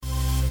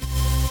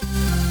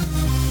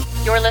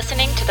You're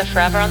listening to the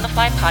Forever on the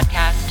Fly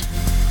podcast.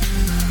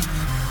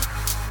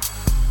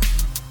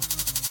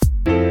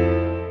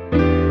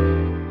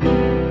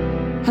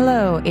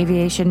 Hello,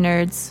 aviation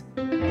nerds.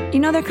 You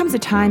know, there comes a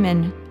time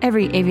in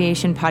every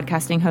aviation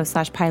podcasting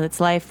host/pilot's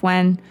life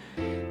when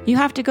you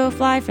have to go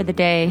fly for the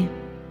day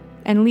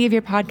and leave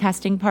your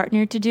podcasting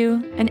partner to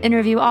do an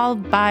interview all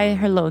by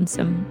her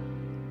lonesome.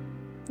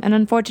 And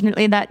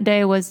unfortunately, that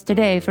day was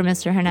today for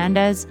Mr.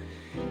 Hernandez.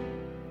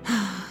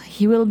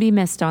 He will be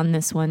missed on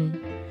this one.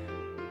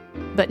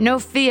 But no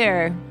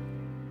fear.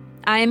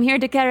 I am here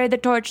to carry the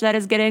torch that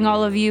is getting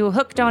all of you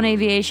hooked on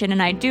aviation,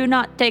 and I do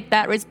not take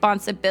that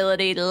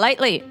responsibility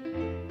lightly.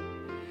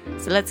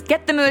 So let's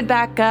get the mood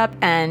back up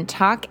and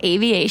talk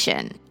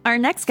aviation. Our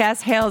next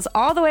guest hails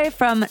all the way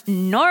from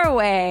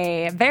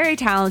Norway. Very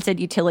talented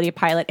utility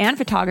pilot and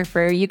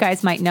photographer you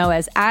guys might know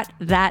as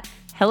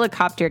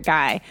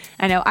 @ThatHelicopterGuy.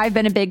 I know I've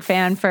been a big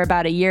fan for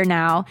about a year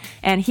now,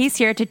 and he's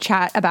here to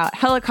chat about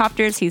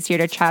helicopters. He's here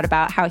to chat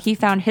about how he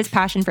found his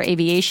passion for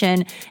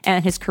aviation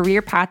and his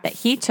career path that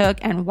he took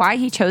and why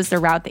he chose the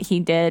route that he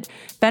did,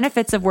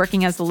 benefits of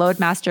working as the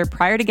loadmaster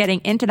prior to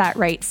getting into that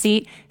right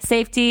seat,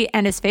 safety,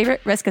 and his favorite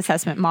risk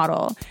assessment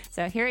model.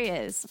 So here he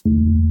is.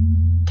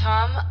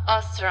 Tom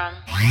Ostrom.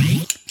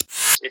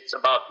 It's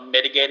about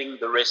mitigating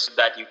the risk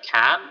that you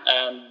can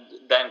and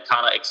then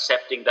kind of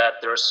accepting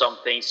that there are some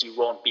things you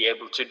won't be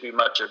able to do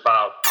much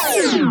about.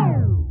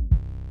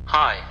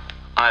 Hi,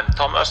 I'm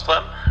Tom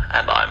Ostrom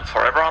and I'm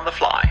Forever on the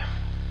Fly.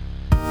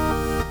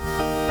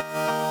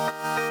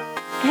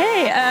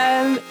 Hey,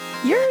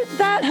 you're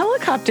that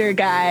helicopter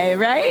guy,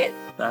 right?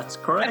 That's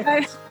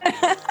correct.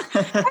 I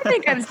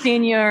think I've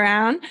seen you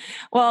around.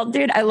 Well,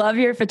 dude, I love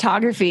your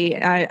photography.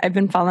 I've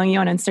been following you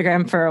on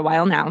Instagram for a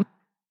while now.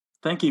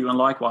 Thank you, and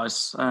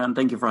likewise, and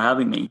thank you for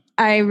having me.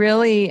 I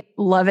really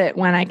love it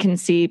when I can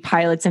see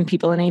pilots and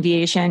people in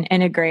aviation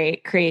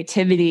integrate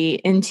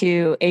creativity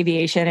into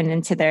aviation and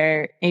into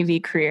their AV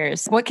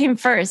careers. What came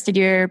first? Did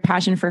your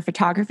passion for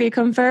photography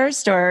come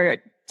first, or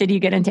did you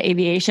get into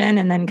aviation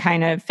and then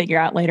kind of figure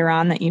out later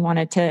on that you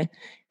wanted to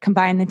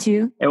combine the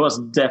two? It was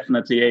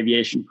definitely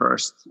aviation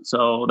first.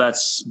 So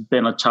that's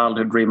been a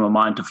childhood dream of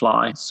mine to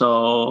fly.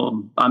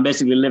 So I'm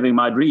basically living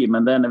my dream.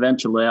 And then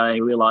eventually I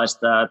realized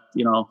that,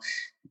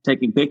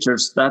 taking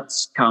pictures,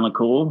 that's kind of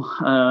cool.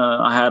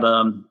 I had,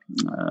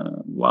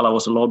 while I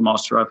was a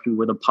loadmaster, I flew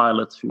with a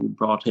pilot who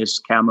brought his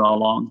camera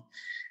along.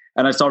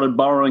 And I started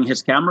borrowing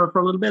his camera for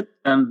a little bit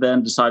and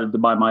then decided to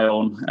buy my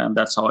own. And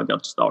that's how I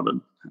got started.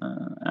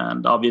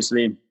 And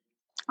obviously,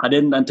 I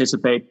didn't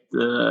anticipate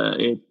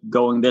it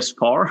going this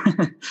far.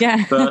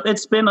 Yeah. But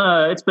it's been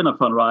a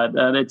fun ride.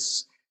 And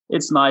it's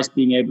nice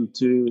being able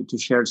to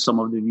share some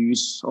of the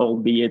views,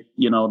 albeit,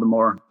 the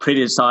more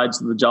pretty sides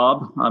of the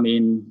job. I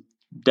mean,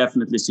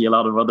 definitely see a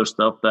lot of other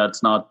stuff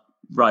that's not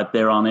right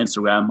there on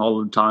Instagram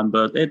all the time,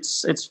 but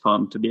it's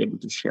fun to be able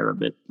to share a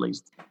bit, at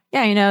least.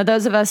 Yeah,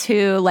 those of us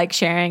who like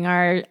sharing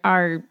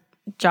our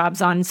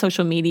jobs on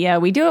social media,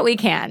 we do what we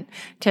can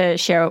to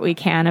share what we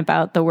can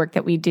about the work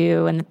that we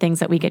do and the things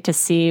that we get to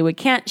see. We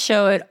can't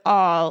show it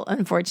all,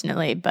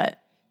 unfortunately, but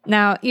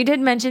now you did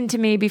mention to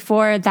me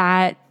before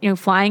that,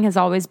 flying has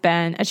always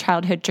been a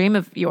childhood dream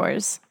of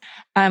yours.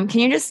 Can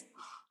you just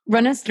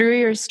run us through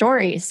your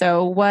story?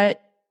 So what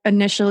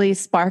initially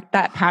sparked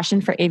that passion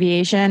for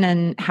aviation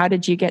and how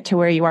did you get to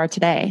where you are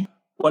today?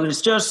 Well,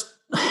 it's just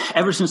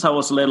ever since I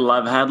was little,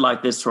 I've had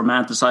like this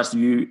romanticized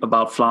view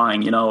about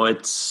flying.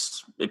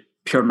 It's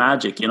pure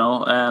magic,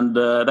 and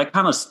that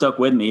kind of stuck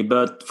with me.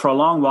 But for a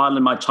long while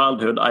in my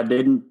childhood, I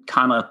didn't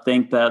kind of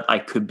think that I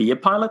could be a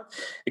pilot.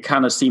 It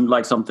kind of seemed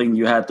like something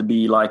you had to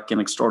be like an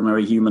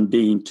extraordinary human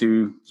being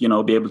to,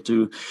 be able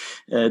to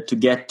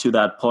get to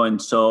that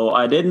point. So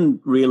I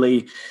didn't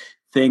really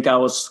think I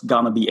was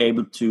going to be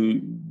able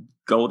to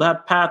go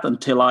that path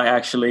until I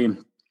actually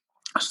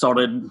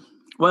started,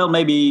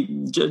 maybe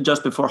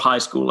just before high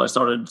school, I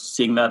started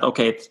seeing that,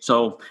 okay,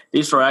 so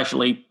these are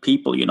actually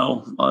people,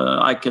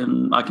 I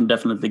can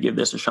definitely give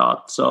this a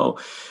shot. So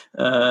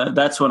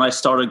that's when I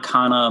started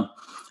kind of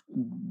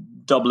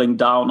doubling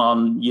down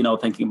on,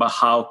 thinking about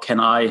how can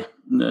I,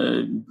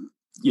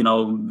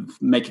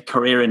 make a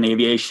career in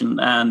aviation.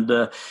 And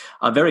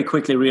I very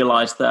quickly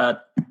realized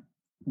that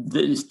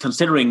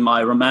considering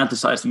my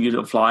romanticized view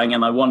of flying,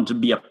 and I wanted to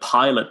be a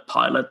pilot,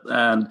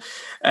 and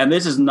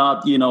this is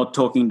not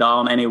talking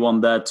down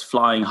anyone that's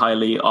flying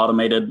highly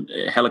automated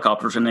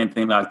helicopters and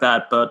anything like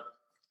that, but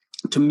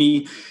to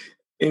me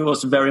it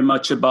was very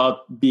much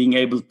about being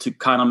able to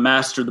kind of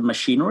master the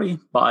machinery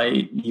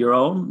by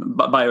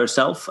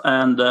yourself.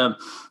 And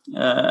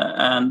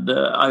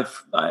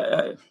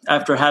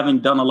after having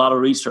done a lot of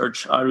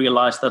research, I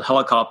realized that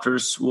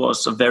helicopters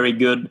was a very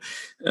good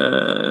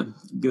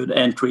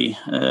entry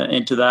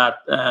into that,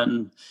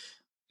 and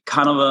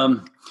kind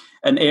of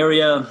an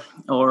area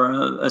or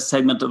a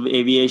segment of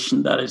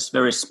aviation that is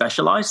very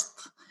specialized.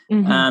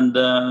 Mm-hmm. And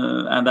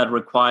that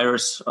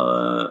requires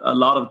a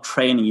lot of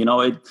training.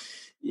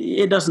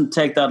 It doesn't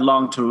take that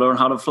long to learn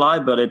how to fly,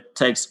 but it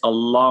takes a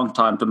long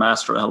time to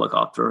master a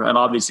helicopter. And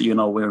obviously,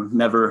 we're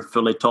never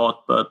fully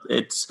taught, but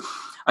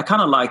I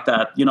kind of like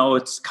that.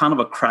 It's kind of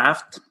a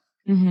craft,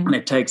 and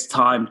it takes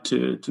time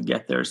to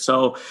get there.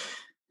 So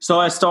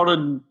I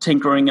started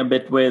tinkering a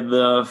bit with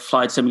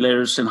flight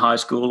simulators in high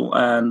school,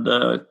 and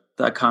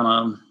that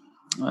kind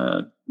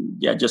of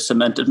just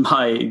cemented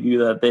my view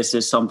that this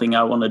is something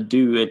I want to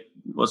do. It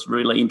was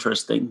really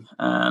interesting,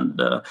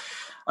 and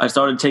I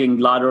started taking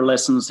glider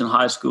lessons in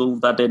high school.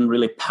 That didn't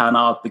really pan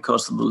out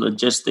because of the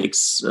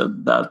logistics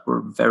that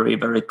were very,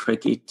 very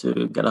tricky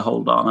to get a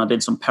hold on. I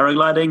did some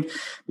paragliding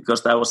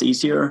because that was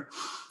easier.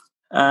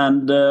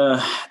 And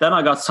then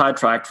I got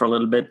sidetracked for a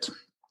little bit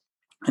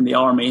in the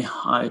Army.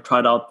 I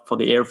tried out for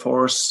the Air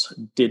Force,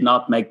 did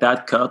not make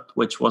that cut,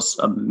 which was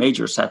a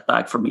major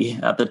setback for me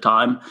at the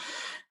time.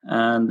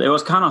 And it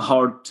was kind of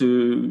hard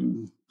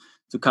to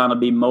kind of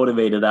be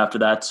motivated after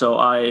that.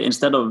 So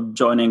instead of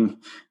joining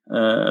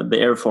the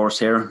Air Force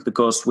here,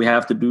 because we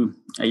have to do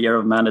a year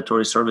of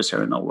mandatory service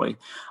here in Norway,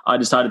 I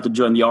decided to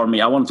join the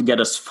Army. I wanted to get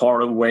as far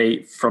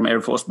away from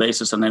Air Force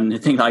bases and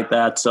anything like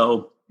that.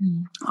 So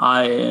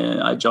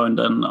I joined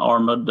an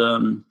armored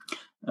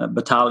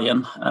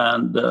battalion,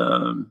 and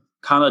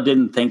kind of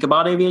didn't think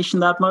about aviation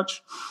that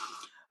much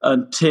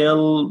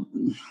until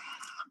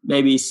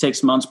maybe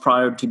 6 months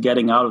prior to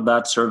getting out of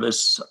that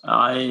service.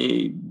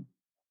 I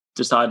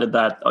decided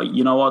that,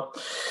 you know what,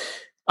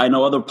 I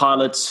know other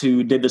pilots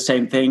who did the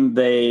same thing.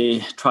 They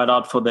tried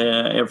out for the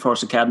Air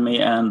Force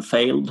Academy and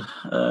failed.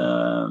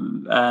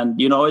 And,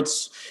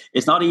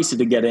 it's not easy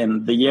to get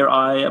in. The year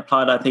I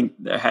applied, I think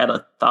they had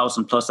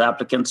 1,000+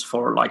 applicants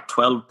for like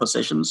 12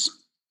 positions.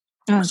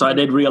 Okay. So I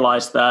did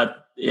realize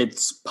that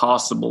it's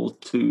possible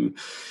to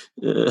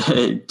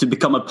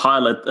become a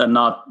pilot and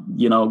not,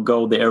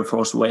 go the Air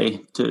Force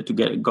way to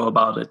go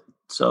about it.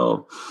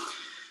 So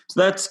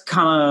that's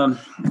kind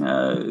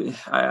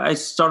of, I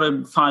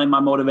started finding my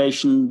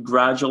motivation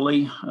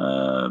gradually.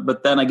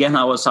 But then again,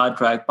 I was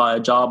sidetracked by a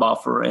job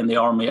offer in the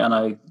Army, and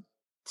I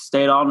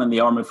stayed on in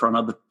the Army for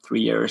another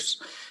 3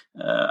 years.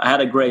 I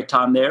had a great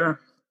time there.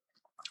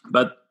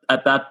 But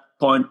at that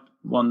point,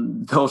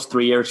 when those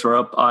 3 years were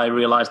up, I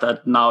realized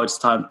that now it's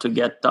time to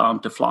get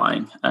down to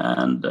flying.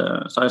 And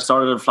so I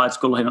started a flight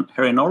school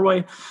here in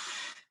Norway,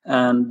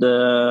 and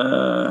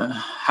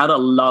had a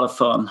lot of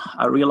fun.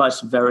 I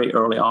realized very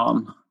early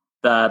on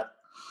that,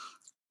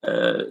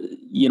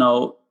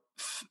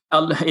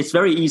 it's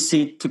very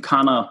easy to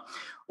kind of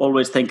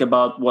always think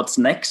about what's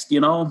next,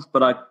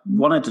 but I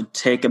wanted to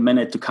take a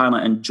minute to kind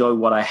of enjoy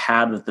what I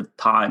had at the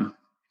time.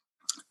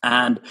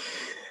 And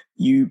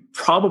you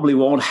probably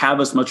won't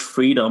have as much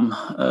freedom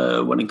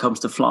when it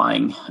comes to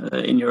flying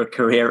in your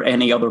career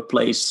any other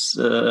place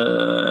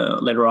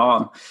later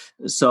on.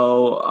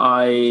 So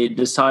I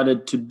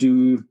decided to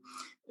do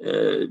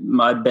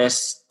my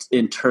best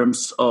in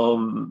terms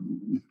of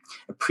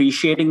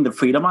appreciating the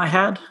freedom I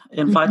had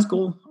in flight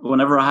school.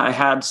 Whenever I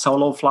had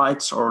solo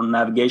flights or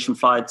navigation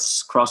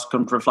flights,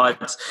 cross-country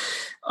flights,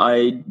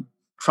 I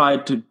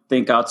tried to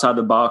think outside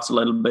the box a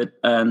little bit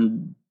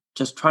and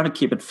just try to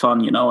keep it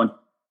fun, and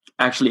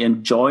actually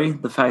enjoy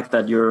the fact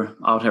that you're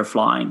out here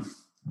flying.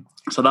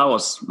 So that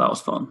was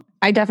fun.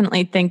 I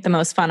definitely think the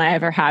most fun I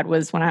ever had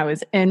was when I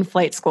was in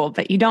flight school,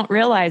 but you don't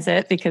realize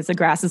it because the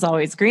grass is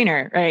always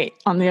greener, right?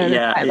 On the other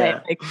side,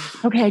 like,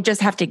 okay, I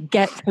just have to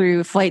get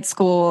through flight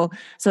school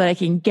so that I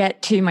can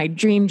get to my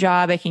dream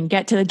job. I can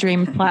get to the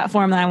dream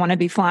platform that I want to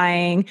be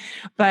flying.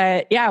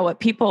 But yeah, what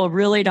people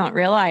really don't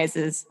realize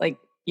is like,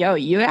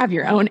 you have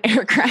your own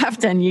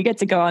aircraft and you get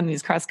to go on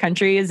these cross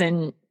countries,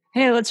 and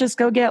hey, let's just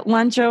go get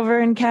lunch over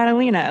in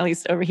Catalina, at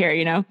least over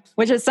here,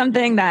 which is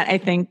something that I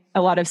think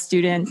a lot of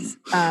students,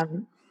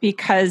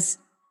 because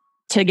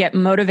to get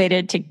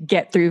motivated to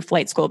get through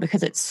flight school,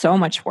 because it's so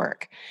much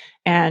work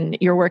and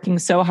you're working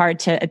so hard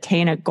to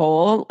attain a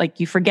goal, like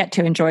you forget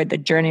to enjoy the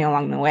journey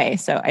along the way.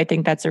 So I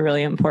think that's a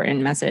really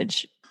important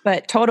message.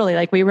 But totally,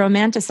 like we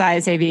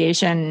romanticize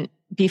aviation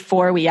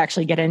before we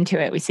actually get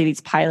into it. We see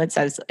these pilots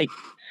as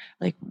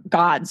like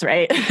gods,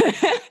 right?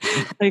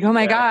 Like, oh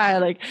my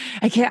God, like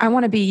I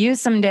want to be you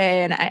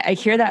someday. And I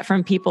hear that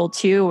from people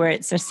too, where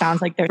it just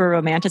sounds like they're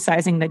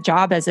romanticizing the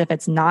job as if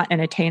it's not an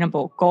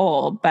attainable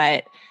goal,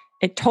 but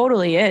it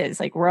totally is.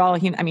 Like we're all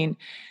human. I mean,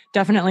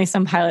 definitely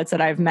some pilots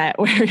that I've met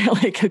where you're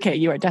like, okay,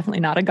 you are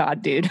definitely not a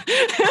god, dude.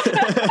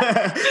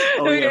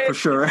 Oh yeah, for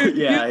sure.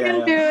 Yeah, you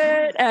can do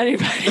it.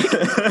 Anybody.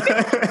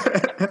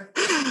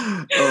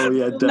 Oh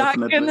yeah, definitely.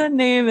 Not gonna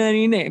name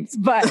any names,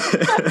 but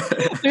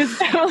there's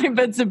definitely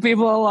been some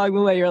people along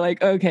the way. You're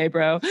like, okay,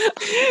 bro.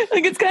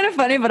 Like it's kind of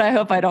funny, but I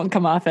hope I don't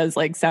come off as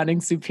like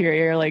sounding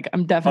superior. Like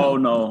I'm definitely.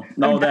 Oh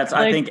no, that's.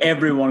 I think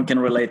everyone can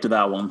relate to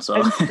that one.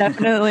 So I'm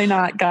definitely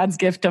not God's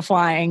gift to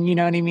flying. You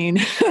know what I mean?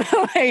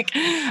 Like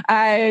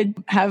I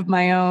have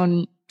my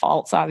own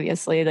faults,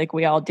 obviously, like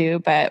we all do,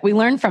 but we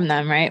learn from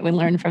them, right? We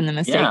learn from the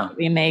mistakes that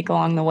we make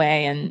along the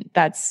way, and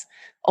that's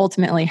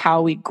ultimately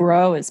how we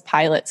grow as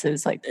pilots.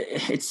 Is like,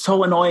 it's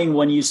so annoying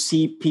when you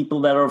see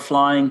people that are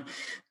flying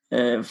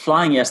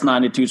flying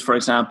S-92s, for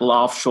example,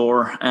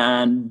 offshore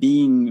and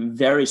being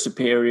very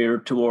superior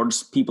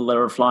towards people that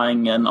are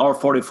flying an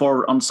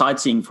R-44 on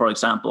sightseeing, for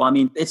example. I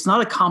mean, it's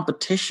not a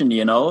competition,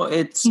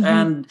 it's,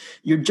 and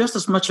you're just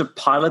as much a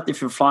pilot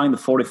if you're flying the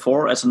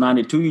 44 as a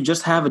 92. You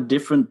just have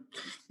different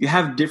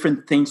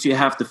things you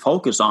have to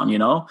focus on,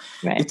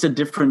 Right. It's a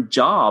different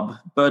job,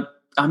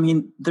 but I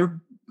mean,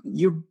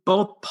 you're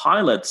both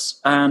pilots,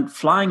 and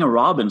flying a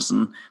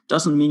Robinson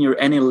doesn't mean you're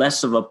any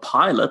less of a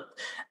pilot.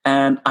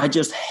 And I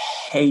just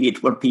hate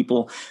it when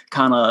people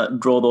kind of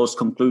draw those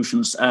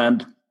conclusions.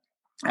 And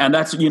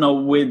that's,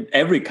 with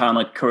every kind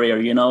of career,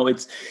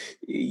 it's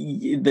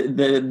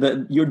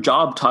your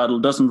job title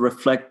doesn't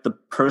reflect the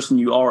person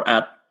you are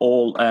at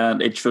all.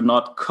 And it should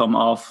not come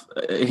off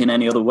in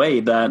any other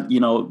way that,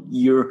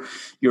 you're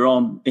your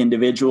own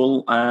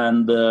individual,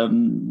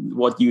 and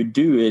what you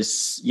do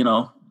is,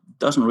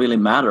 doesn't really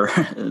matter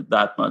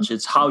that much.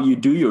 It's how you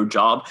do your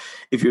job.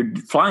 If you're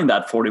flying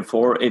that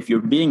 44, if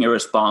you're being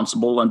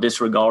irresponsible and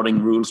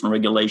disregarding rules and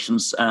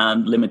regulations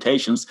and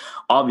limitations,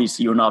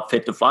 obviously you're not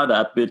fit to fly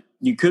that. But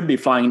you could be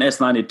flying an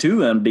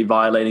S-92 and be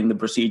violating the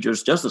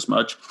procedures just as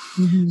much.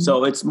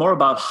 So it's more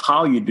about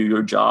how you do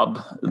your job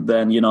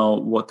than,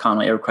 what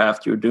kind of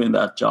aircraft you're doing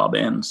that job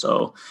in.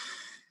 So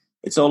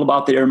it's all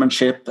about the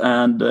airmanship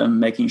and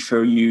making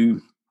sure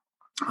you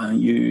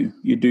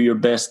do your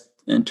best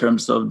in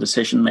terms of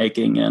decision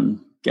making and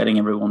getting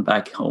everyone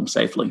back home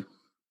safely.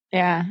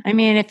 Yeah. I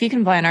mean, if you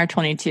can fly an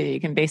R-22, you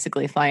can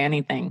basically fly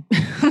anything.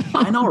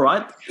 I know,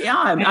 right? Yeah,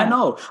 I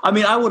know. I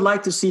mean, I would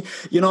like to see,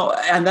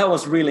 and that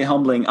was really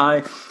humbling.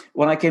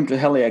 When I came to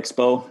Heli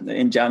Expo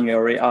in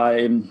January,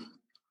 I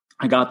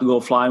got to go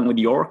flying with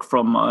York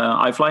from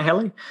iFly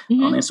Heli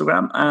on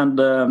Instagram.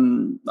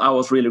 And I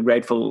was really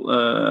grateful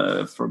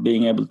for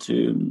being able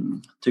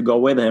to go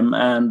with him.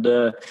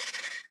 And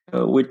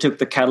we took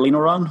the Catalina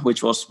run,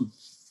 which was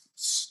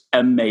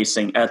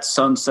amazing. At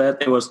sunset,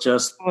 it was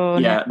just,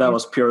 that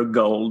was pure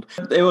gold.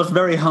 It was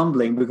very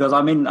humbling because,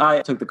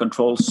 I took the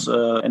controls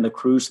in the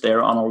cruise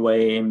there on our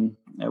way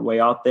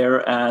out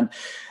there. And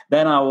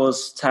then I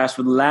was tasked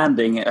with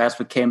landing as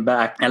we came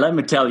back. And let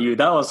me tell you,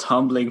 that was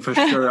humbling for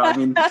sure.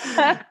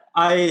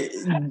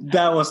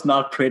 that was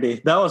not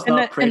pretty. That was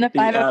not pretty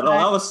at all.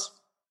 I was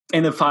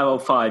in the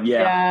 505,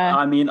 yeah.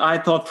 I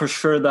thought for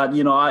sure that,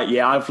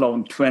 I've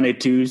flown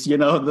 22s,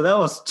 that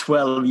was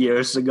 12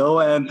 years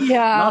ago and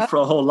not for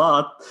a whole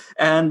lot.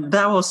 And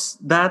that was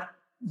very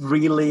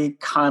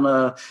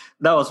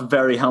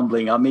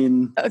humbling.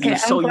 You're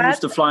so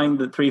used to flying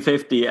the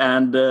 350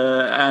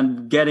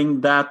 and getting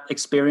that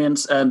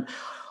experience. And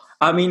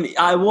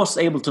I was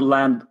able to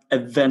land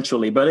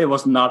eventually, but it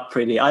was not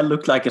pretty. I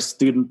looked like a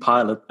student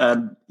pilot.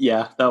 And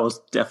that was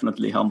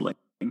definitely humbling.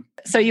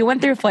 So you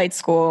went through flight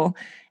school.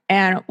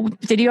 And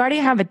did you already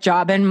have a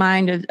job in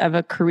mind of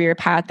a career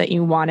path that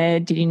you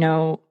wanted? Did you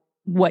know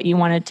what you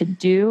wanted to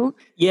do?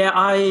 Yeah,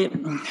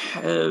 I'm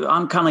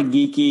kind of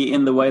geeky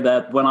in the way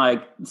that when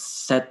I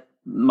set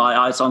my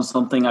eyes on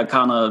something, I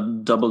kind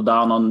of double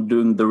down on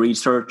doing the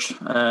research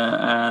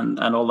and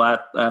all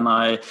that. And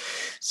I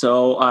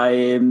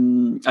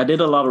did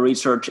a lot of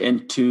research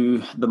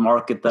into the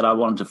market that I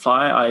wanted to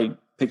fly. I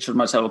pictured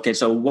myself, okay,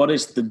 so what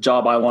is the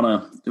job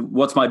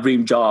what's my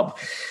dream job?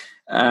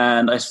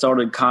 And I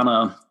started kind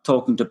of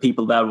talking to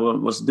people that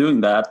was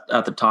doing that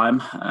at the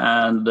time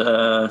and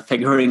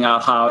figuring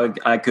out how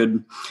I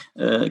could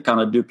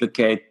kind of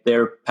duplicate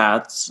their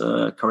paths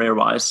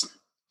career-wise.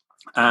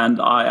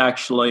 And I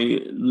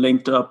actually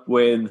linked up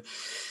with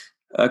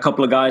a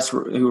couple of guys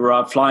who were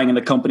out flying in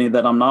the company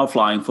that I'm now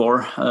flying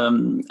for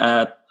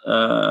at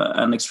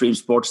an extreme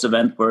sports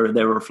event where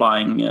they were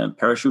flying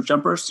parachute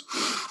jumpers.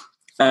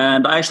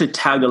 And I actually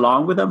tagged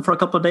along with them for a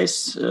couple of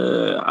days.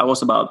 I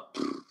was about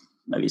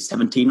maybe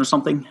 17 or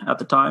something at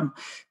the time.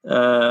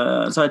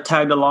 So I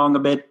tagged along a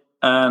bit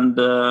and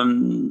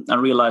I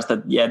realized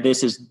that,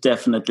 this is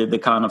definitely the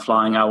kind of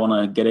flying I want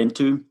to get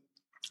into.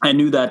 I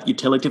knew that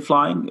utility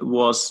flying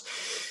was,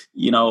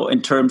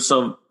 in terms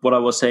of what I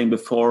was saying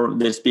before,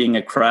 this being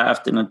a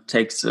craft and it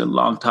takes a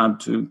long time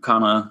to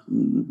kind of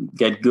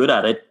get good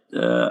at it.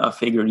 I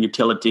figured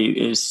utility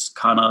is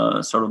kind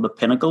of sort of the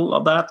pinnacle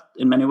of that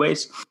in many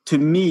ways. To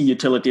me,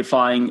 utility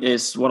flying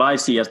is what I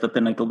see as the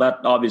pinnacle. That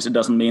obviously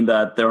doesn't mean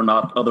that there are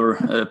not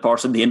other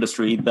parts of the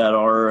industry that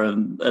are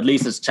at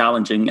least as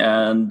challenging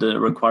and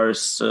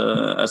requires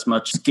as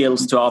much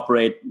skills to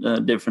operate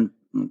different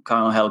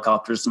kind of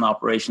helicopters and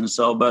operations.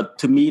 So, but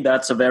to me,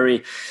 that's a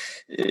very,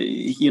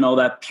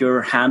 that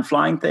pure hand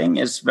flying thing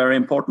is very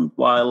important,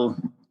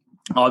 while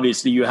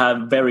obviously you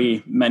have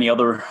very many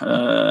other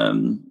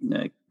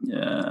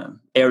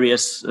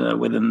areas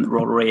within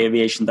rotary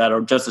aviation that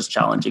are just as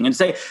challenging. And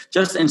say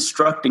just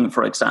instructing,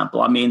 for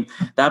example,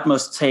 that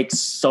must take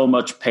so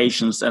much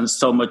patience and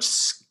so much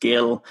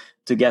skill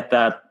to get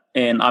that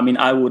in.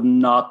 I would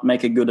not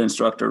make a good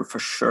instructor for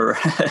sure.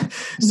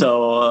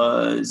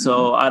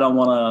 So I don't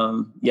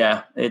want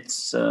to,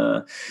 it's,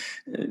 I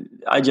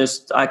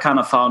kind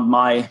of found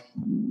my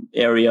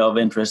area of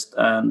interest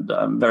and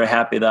I'm very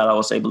happy that I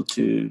was able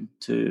to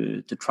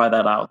try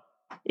that out.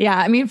 Yeah,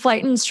 I mean,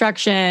 flight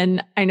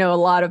instruction, I know a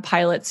lot of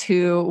pilots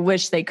who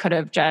wish they could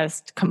have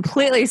just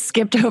completely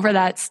skipped over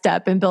that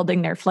step in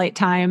building their flight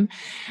time.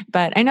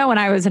 But I know when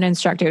I was an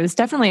instructor, it's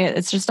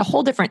just a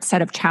whole different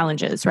set of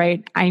challenges,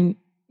 right? I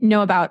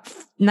know about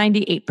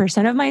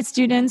 98% of my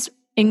students,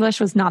 English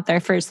was not their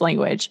first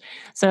language.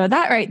 So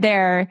that right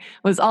there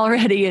was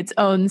already its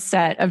own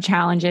set of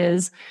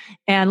challenges.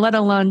 And let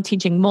alone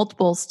teaching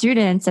multiple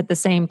students at the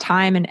same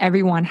time, and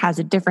everyone has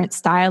a different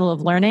style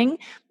of learning.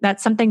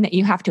 That's something that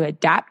you have to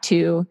adapt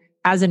to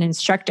as an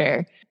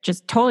instructor.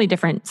 Just totally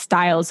different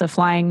styles of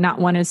flying. Not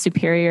one is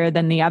superior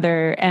than the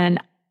other. And,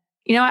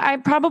 I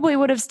probably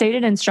would have stayed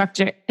in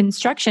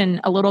instruction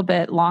a little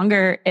bit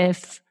longer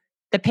if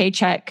the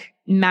paycheck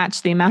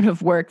matched the amount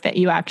of work that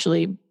you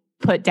actually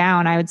put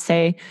down. I would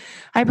say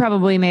I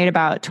probably made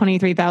about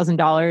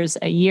 $23,000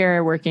 a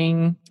year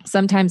working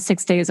sometimes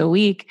 6 days a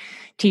week,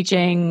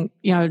 teaching,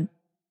 10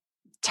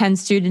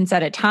 students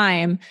at a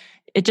time.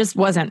 It just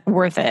wasn't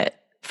worth it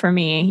for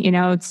me.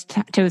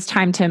 It was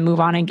time to move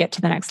on and get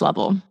to the next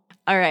level.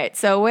 All right.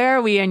 So where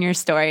are we in your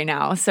story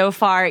now? So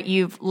far,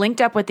 you've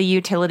linked up with the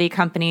utility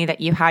company that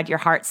you had your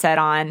heart set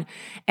on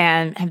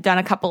and have done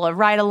a couple of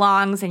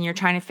ride-alongs, and you're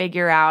trying to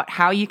figure out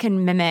how you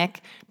can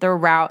mimic the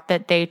route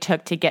that they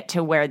took to get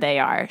to where they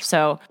are.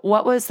 So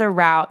what was the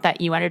route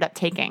that you ended up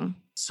taking?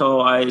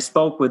 So I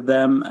spoke with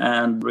them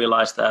and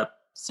realized that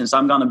since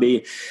I'm going to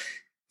be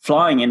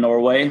flying in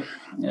Norway,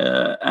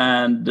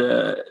 and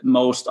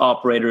most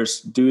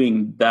operators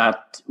doing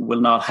that will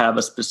not have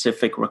a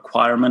specific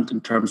requirement in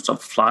terms of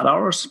flight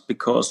hours,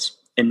 because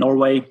in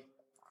Norway,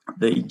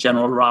 the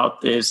general route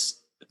is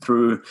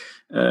through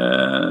the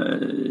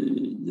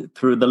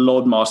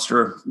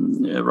loadmaster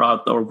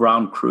route or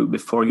ground crew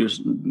before you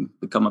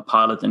become a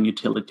pilot in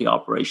utility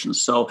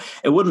operations. So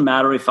it wouldn't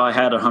matter if I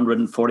had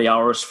 140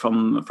 hours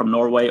from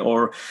Norway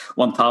or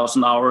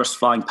 1,000 hours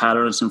flying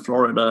patterns in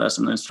Florida as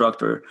an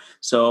instructor.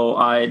 So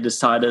I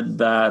decided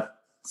that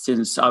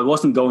since I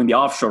wasn't going the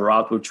offshore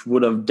route, which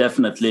would have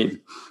definitely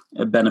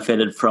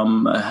benefited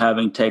from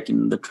having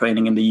taken the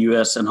training in the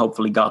US and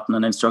hopefully gotten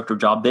an instructor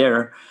job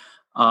there,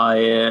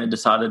 I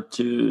decided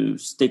to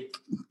stick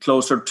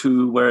closer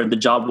to where the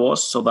job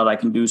was so that I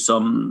can do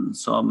some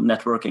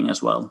networking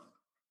as well.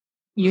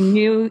 You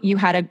knew you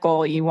had a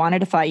goal. You wanted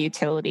to fly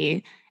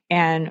utility.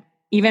 And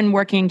even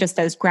working just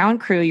as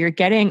ground crew, you're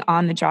getting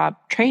on-the-job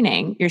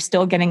training. You're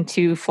still getting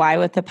to fly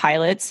with the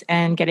pilots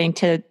and getting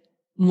to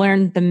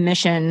learn the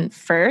mission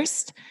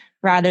first,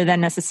 rather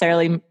than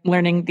necessarily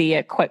learning the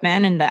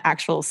equipment and the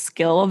actual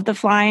skill of the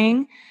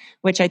flying,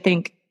 which I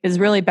think is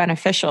really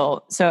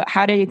beneficial. So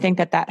how did you think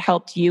that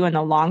helped you in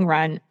the long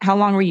run? How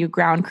long were you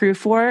ground crew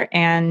for,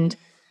 and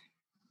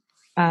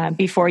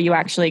before you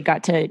actually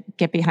got to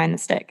get behind the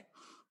stick?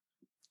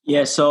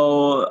 Yeah,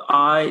 so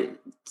I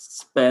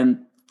spent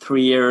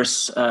 3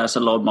 years as a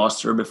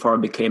loadmaster before I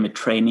became a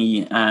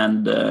trainee.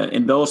 And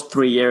in those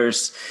 3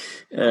 years,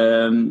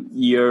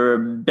 you're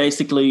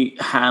basically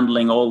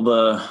handling all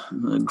the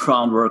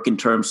groundwork in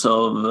terms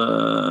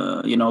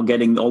of,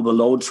 getting all the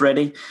loads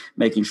ready,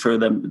 making sure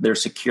that they're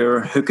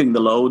secure, hooking the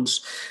loads,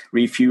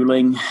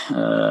 refueling.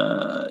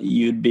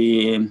 You'd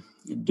be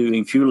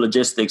doing fuel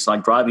logistics,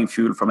 like driving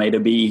fuel from A to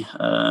B,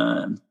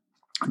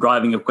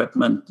 driving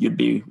equipment. You'd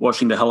be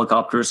washing the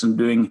helicopters and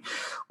doing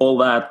all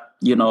that,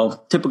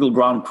 typical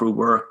ground crew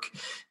work.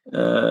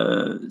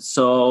 But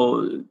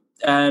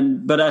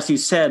as you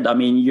said, I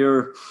mean,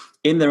 you're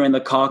in there in the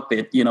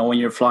cockpit, when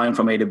you're flying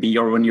from A to B,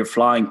 or when you're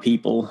flying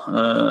people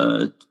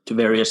to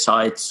various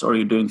sites, or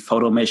you're doing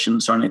photo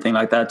missions or anything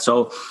like that.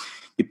 So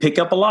you pick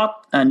up a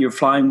lot, and you're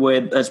flying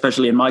with,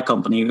 especially in my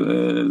company,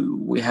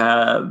 we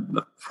have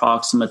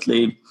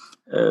approximately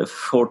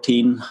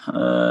 14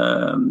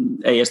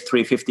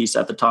 AS350s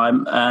at the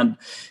time. And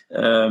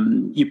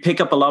you pick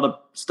up a lot of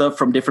stuff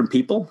from different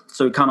people.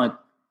 So you kind of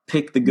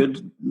pick the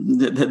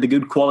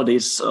good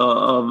qualities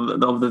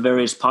of the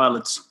various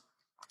pilots,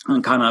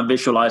 and kind of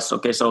visualize,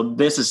 okay, so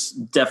this is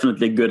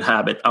definitely a good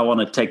habit. I want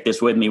to take this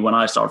with me when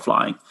I start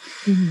flying.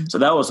 Mm-hmm. So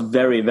that was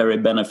very, very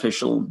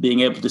beneficial,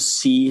 being able to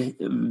see.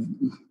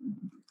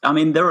 I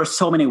mean, there are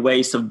so many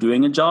ways of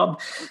doing a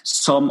job.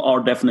 Some are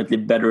definitely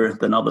better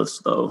than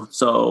others, though.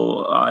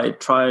 So I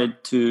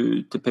tried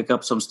to pick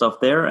up some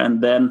stuff there.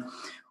 And then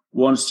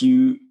once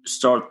you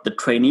start the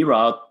trainee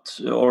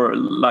route, or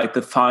like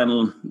the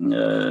final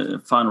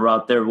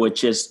route there,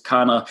 which is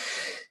kind of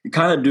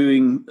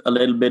doing a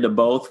little bit of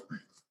both.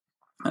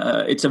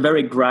 It's a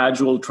very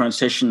gradual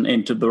transition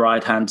into the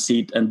right-hand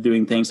seat and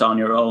doing things on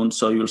your own.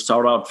 So you'll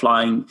start out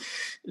flying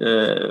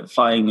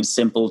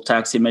simple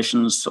taxi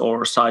missions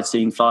or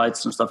sightseeing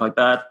flights and stuff like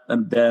that.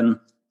 And then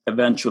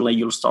eventually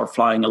you'll start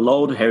flying a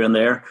load here and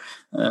there,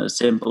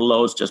 simple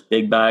loads, just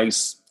big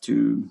bags,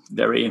 to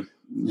very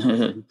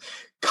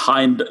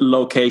kind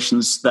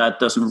locations that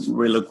doesn't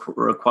really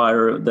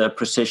require the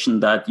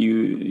precision that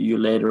you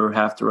later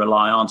have to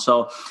rely on.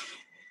 So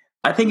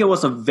I think it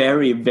was a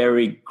very,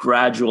 very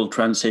gradual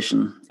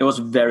transition. It was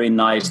very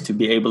nice to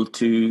be able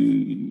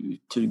to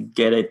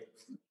get it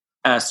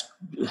I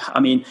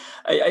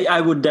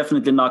would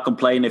definitely not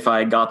complain if I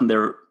had gotten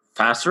there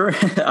faster.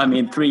 I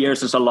mean, 3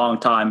 years is a long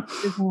time.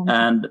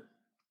 And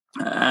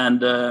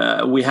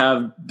we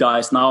have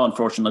guys now,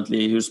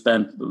 unfortunately, who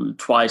spent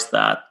twice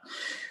that.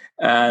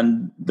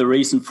 And the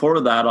reason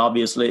for that,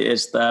 obviously,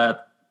 is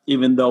that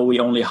even though we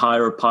only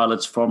hire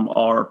pilots from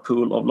our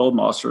pool of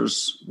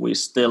Loadmasters, we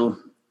still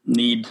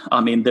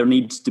there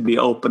needs to be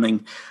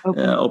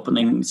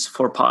openings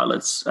for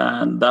pilots.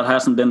 And that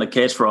hasn't been the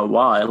case for a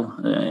while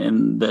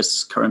in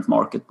this current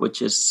market,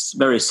 which is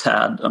very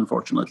sad,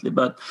 unfortunately.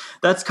 But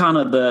that's kind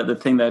of the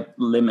thing that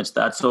limits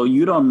that. So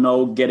you don't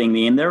know getting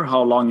in there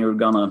how long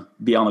you're going to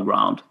be on the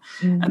ground.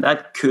 Mm. And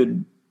that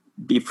could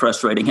be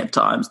frustrating at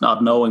times,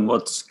 not knowing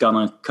what's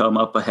going to come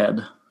up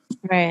ahead.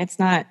 Right. It's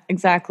not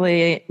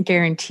exactly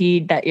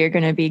guaranteed that you're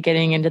going to be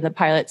getting into the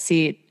pilot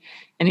seat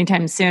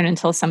anytime soon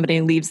until somebody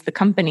leaves the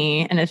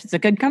company. And if it's a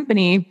good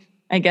company,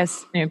 I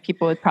guess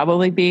people would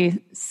probably be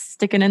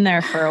sticking in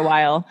there for a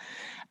while.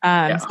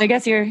 So I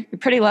guess you're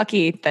pretty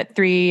lucky that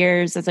 3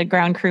 years as a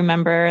ground crew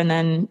member and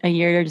then a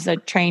year as a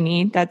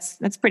trainee.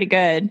 That's pretty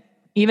good.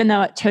 Even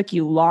though it took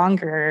you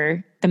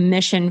longer, the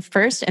mission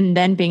first, and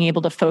then being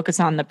able to focus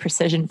on the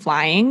precision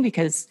flying,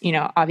 because,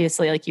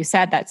 obviously, like you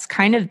said, that's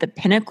kind of the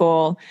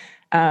pinnacle.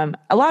 A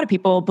lot of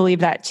people believe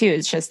that too.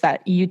 It's just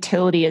that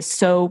utility is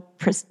such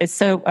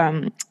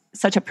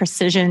a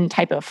precision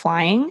type of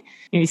flying.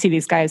 You see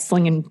these guys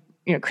slinging,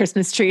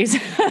 Christmas trees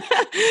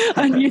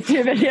on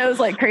YouTube videos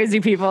like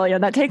crazy people.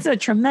 That takes a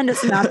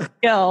tremendous amount of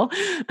skill.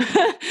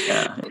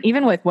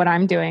 Even with what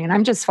I'm doing, and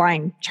I'm just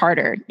flying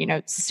charter,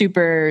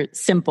 super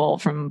simple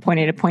from point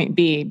A to point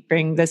B,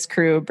 bring this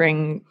crew,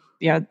 bring,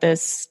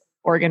 this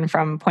organ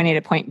from point A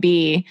to point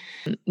B,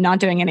 not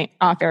doing any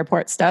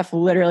off-airport stuff,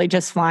 literally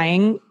just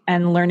flying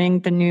and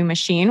learning the new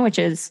machine, which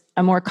is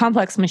a more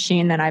complex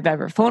machine than I've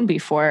ever flown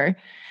before,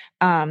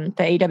 the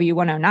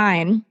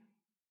AW109.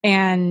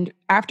 And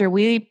after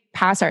we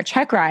pass our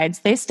check rides,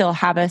 they still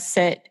have us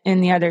sit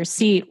in the other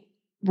seat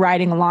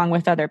riding along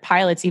with other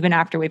pilots, even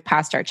after we've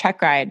passed our check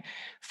ride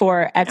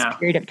for X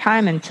period of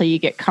time until you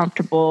get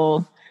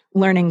comfortable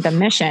learning the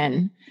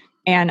mission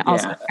and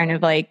also kind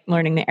of like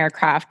learning the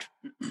aircraft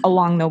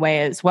along the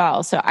way as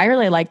well. So I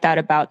really like that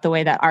about the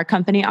way that our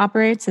company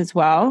operates as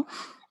well.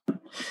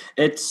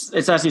 It's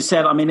as you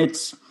said, I mean,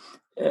 it's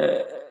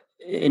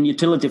in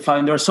utility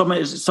flying, there are so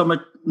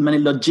many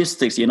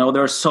logistics, there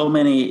are so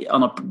many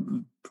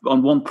on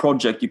one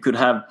project. You could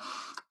have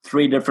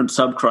 3 different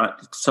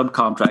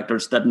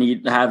subcontractors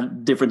that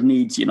have different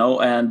needs,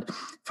 and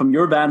from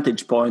your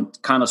vantage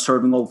point, kind of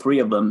serving all 3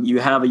 of them, you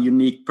have a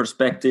unique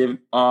perspective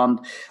on,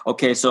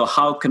 okay, so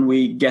how can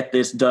we get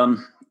this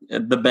done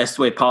the best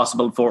way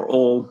possible for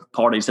all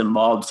parties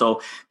involved?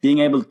 So being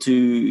able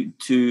to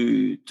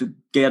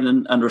get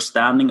an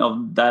understanding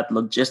of that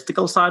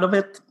logistical side of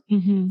it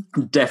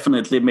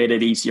definitely made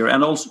it easier.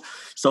 And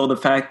also the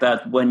fact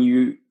that when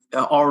you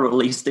are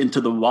released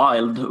into the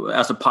wild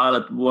as a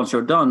pilot, once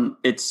you're done,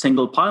 it's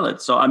single pilot.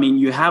 So, I mean,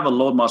 you have a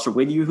Loadmaster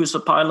with you who's a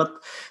pilot,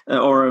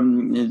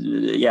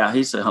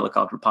 he's a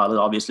helicopter pilot,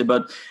 obviously.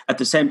 But at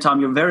the same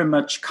time, you're very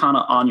much kind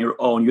of on your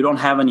own. You don't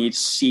have any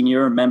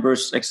senior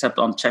members except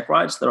on check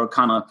rides that are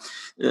kind of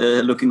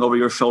looking over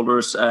your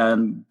shoulders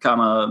and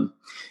kind of,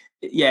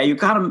 you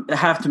kind of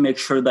have to make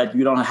sure that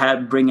you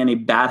don't bring any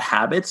bad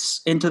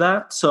habits into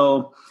that.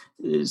 So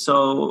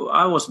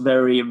I was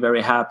very,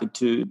 very happy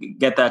to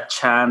get that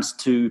chance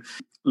to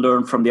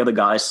learn from the other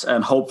guys.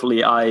 And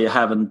hopefully I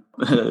haven't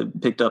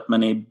picked up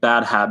many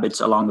bad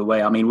habits along the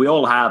way. I mean, we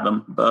all have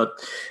them, but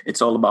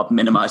it's all about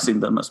minimizing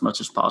them as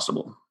much as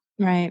possible.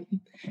 Right.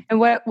 And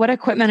what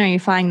equipment are you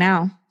flying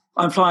now?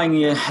 I'm flying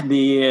the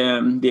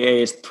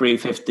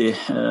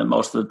AS350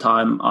 most of the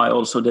time. I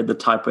also did the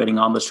type rating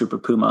on the Super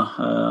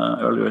Puma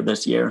earlier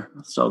this year.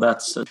 So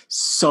that's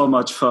so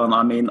much fun.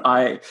 I mean,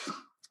 I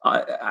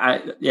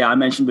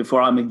mentioned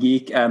before I'm a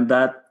geek, and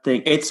that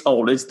thing, it's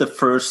old. It's the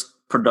first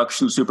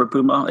production Super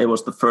Puma. It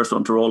was the first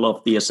one to roll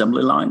off the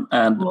assembly line.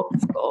 And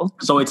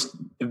so it's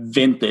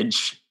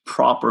vintage,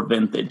 proper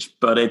vintage,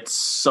 but it's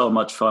so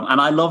much fun.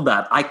 And I love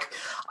that.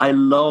 I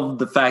love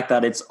the fact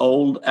that it's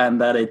old and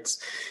that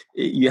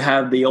you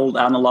have the old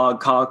analog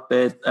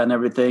cockpit and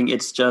everything.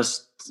 It's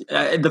just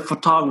the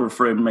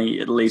photographer in me,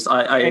 at least,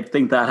 I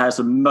think that has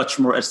a much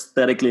more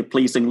aesthetically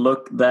pleasing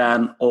look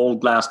than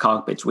old glass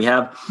cockpits. We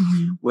have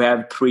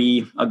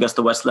 3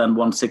 Augusta Westland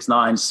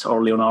 169s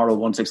or Leonardo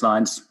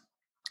 169s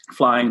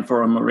flying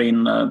for a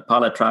marine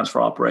pilot transfer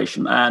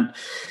operation, and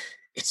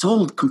it's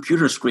all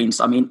computer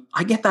screens. I mean,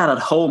 I get that at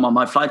home on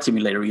my flight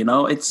simulator.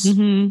 It's.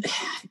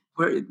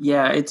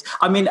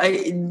 I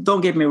mean,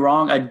 don't get me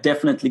wrong. I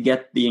definitely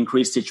get the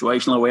increased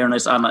situational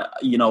awareness, and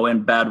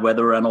in bad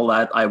weather and all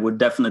that, I would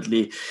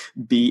definitely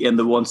be in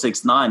the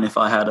 169 if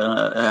I had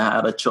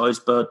a choice.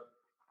 But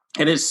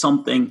it is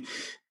something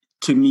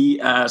to me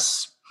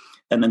as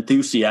an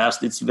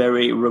enthusiast. It's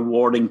very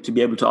rewarding to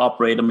be able to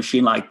operate a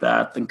machine like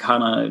that and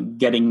kind of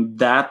getting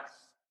that.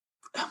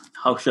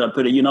 How should I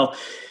put it?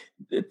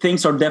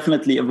 things are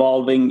definitely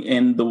evolving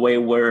in the way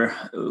where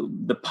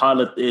the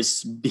pilot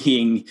is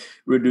being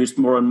reduced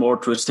more and more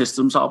to a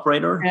systems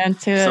operator.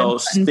 So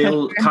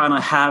still kind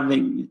of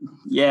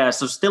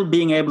still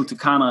being able to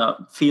kind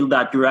of feel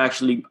that you're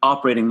actually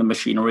operating the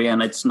machinery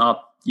and it's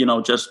not,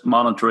 just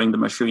monitoring the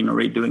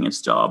machinery doing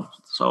its job.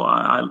 So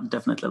I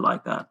definitely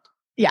like that.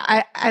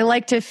 Yeah, I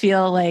like to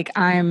feel like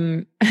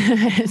I'm,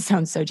 it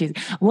sounds so cheesy,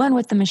 one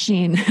with the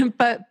machine,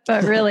 but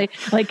really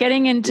like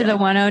getting into the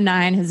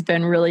 109 has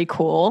been really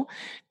cool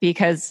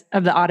because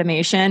of the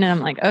automation. And I'm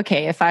like,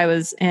 okay, if I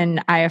was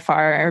in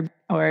IFR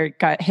or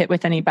got hit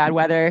with any bad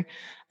weather,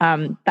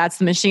 that's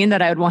the machine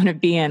that I would want to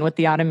be in with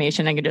the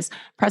automation. I could just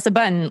press a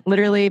button.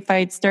 Literally, if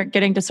I start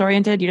getting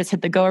disoriented, you just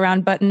hit the go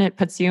around button. It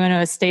puts you in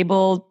a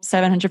stable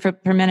 700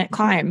 foot per minute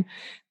climb.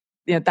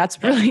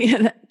 That's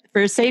really...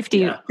 For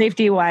safety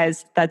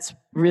wise, that's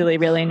really,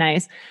 really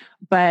nice.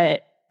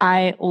 But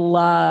I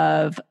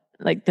love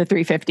like the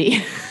 350.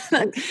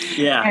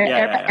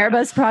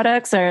 Airbus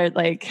products are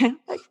like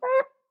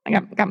I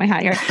got my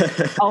hat here.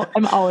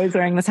 I'm always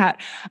wearing this hat.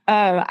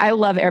 I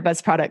love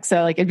Airbus products.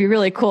 So like it'd be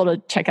really cool to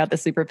check out the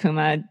Super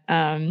Puma.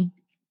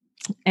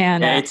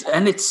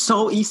 It's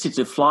so easy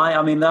to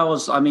fly.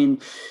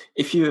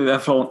 If you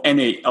have flown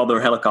any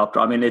other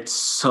helicopter, it's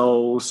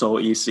so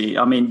easy.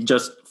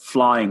 Just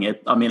flying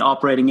it.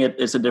 Operating it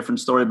is a different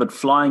story, but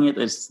flying it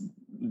is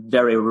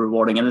very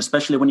rewarding. And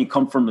especially when you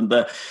come from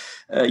the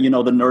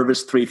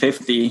nervous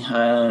 350,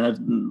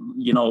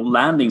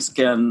 landings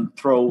can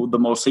throw the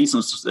most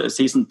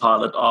seasoned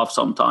pilot off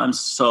sometimes.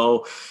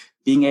 So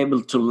being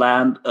able to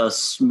land a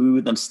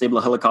smooth and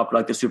stable helicopter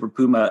like the Super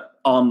Puma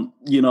on,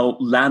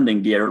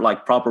 landing gear,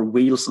 like proper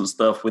wheels and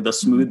stuff with a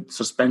smooth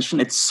suspension,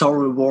 it's so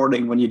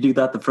rewarding when you do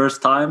that the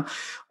first time.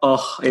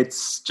 Oh,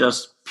 it's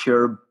just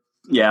pure.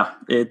 Yeah,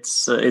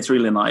 it's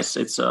really nice.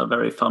 It's a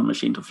very fun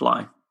machine to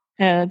fly.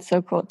 Yeah, that's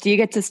so cool. Do you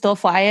get to still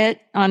fly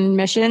it on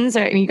missions?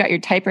 Or you got your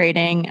type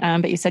rating,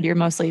 but you said you're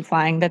mostly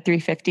flying the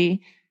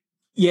 350.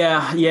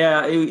 Yeah.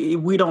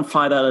 We don't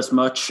fly that as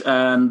much,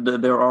 and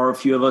there are a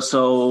few of us.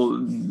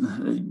 So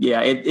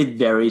yeah, it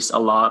varies a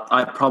lot.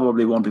 I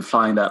probably won't be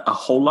flying that a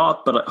whole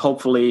lot, but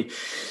hopefully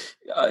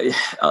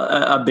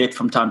a bit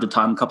from time to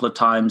time, a couple of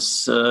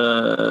times, every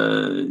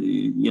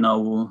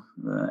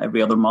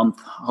other month,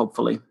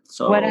 hopefully.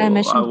 So what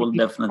mission I will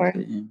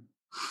definitely.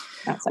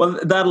 Well,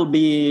 that'll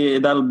be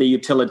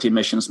utility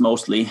missions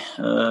mostly.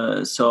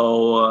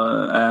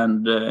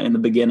 And in the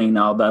beginning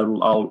now,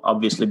 I'll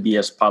obviously be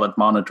as pilot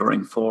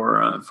monitoring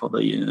for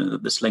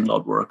the sling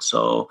load work.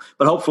 So,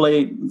 but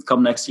hopefully,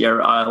 come next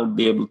year, I'll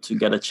be able to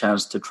get a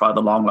chance to try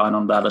the long line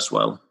on that as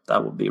well.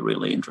 That would be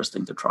really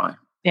interesting to try.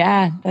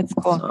 Yeah, that's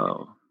cool.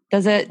 So,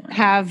 does it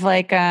have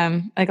like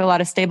a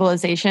lot of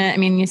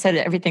stabilization? You said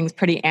everything's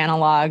pretty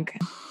analog.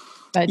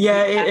 But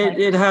yeah,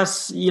 it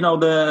has,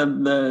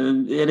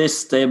 it is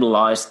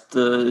stabilized,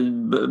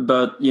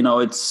 but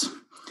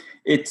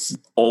it's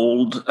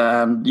old.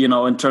 And,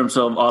 in terms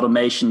of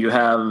automation, you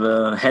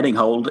have heading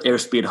hold,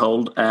 airspeed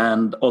hold,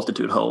 and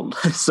altitude hold.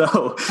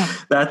 So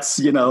that's,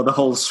 the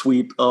whole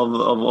suite of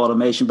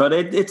automation, but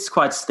it's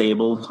quite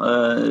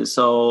stable.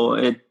 So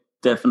it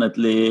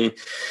definitely,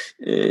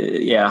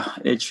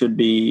 it should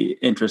be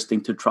interesting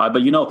to try.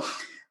 But,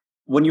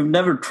 when you've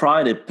never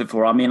tried it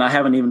before, I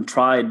haven't even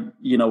tried,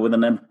 with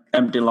an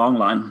empty long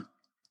line.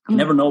 You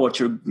never know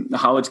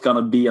how it's going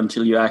to be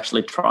until you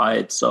actually try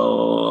it.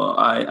 So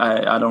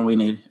I don't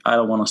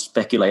want to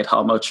speculate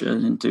how much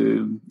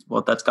into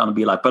what that's going to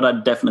be like, but I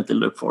definitely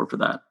look forward to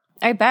that.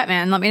 I bet,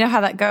 man. Let me know how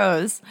that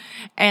goes.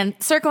 And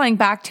circling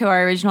back to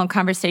our original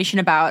conversation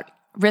about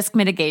risk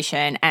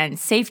mitigation and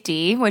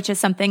safety, which is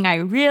something I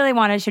really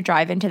wanted to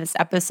drive into this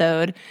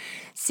episode,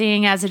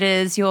 seeing as it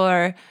is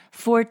your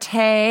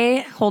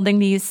forte, holding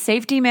the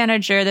safety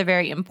manager, the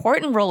very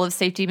important role of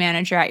safety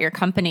manager at your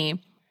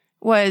company.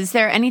 Was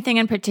there anything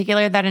in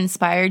particular that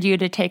inspired you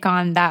to take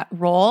on that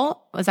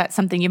role? Was that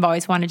something you've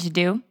always wanted to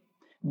do?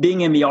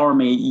 Being in the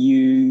Army,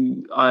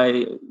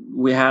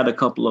 we had a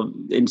couple of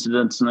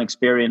incidents and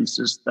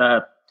experiences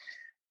that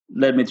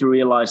led me to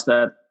realize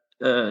that,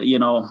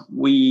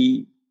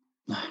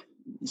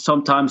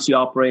 sometimes you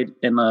operate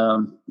in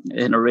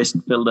a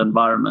risk-filled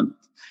environment,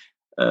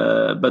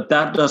 but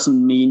that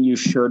doesn't mean you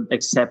should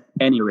accept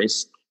any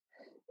risk.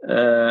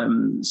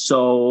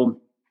 So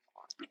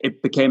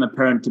it became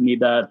apparent to me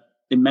that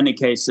in many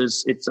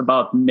cases it's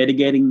about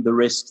mitigating the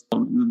risks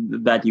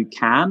that you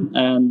can,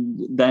 and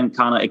then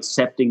kind of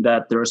accepting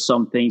that there are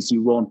some things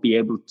you won't be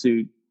able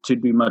to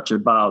do much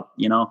about,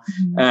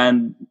 Mm-hmm.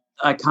 And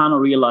I kind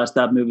of realized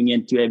that moving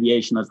into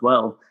aviation as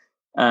well,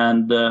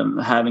 and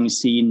having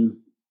seen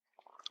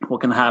what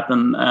can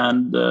happen,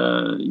 and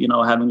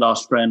having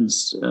lost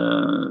friends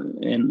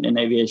in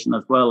aviation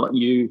as well,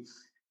 you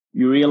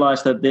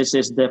realize that this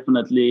is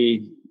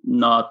definitely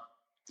not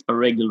a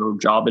regular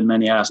job in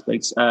many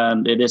aspects,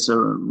 and it is a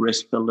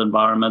risk-filled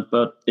environment.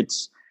 But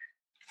it's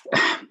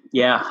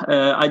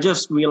I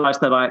just realized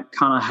that I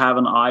kind of have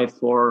an eye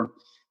for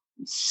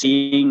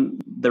seeing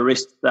the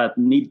risks that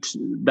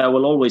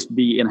will always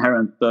be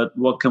inherent, but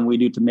what can we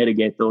do to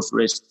mitigate those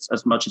risks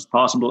as much as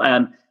possible?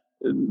 And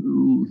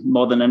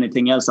more than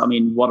anything else, I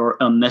mean, what are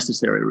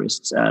unnecessary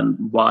risks and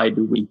why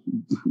do we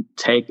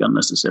take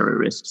unnecessary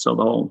risks? So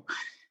the whole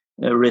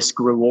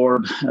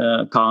risk-reward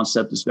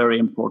concept is very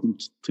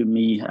important to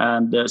me.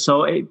 And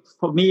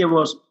for me, it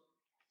was,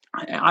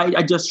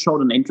 I just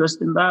showed an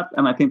interest in that.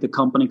 And I think the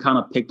company kind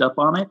of picked up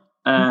on it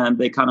and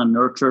they kind of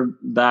nurtured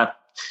that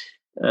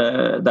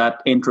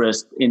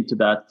interest into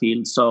that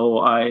field. So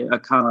I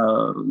kind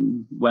of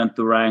went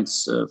through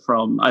ranks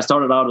I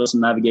started out as a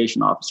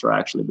navigation officer,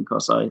 actually,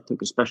 because I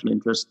took a special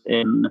interest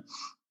in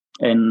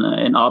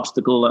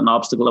obstacle and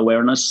obstacle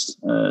awareness.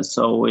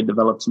 So we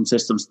developed some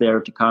systems there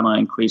to kind of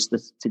increase the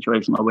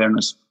situational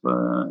awareness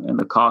in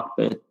the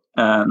cockpit.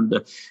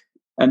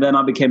 And then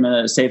I became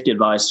a safety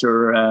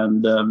advisor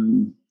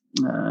and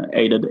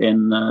aided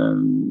in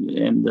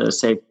the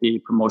safety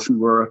promotion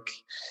work,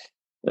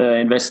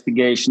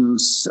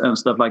 investigations and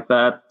stuff like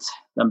that.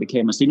 Then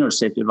became a senior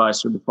safety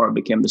advisor before I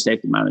became the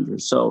safety manager.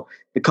 So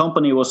the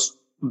company was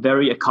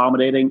very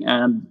accommodating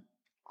and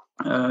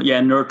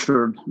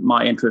nurtured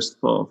my interest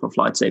for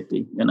flight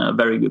safety in a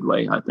very good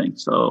way, I think.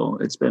 So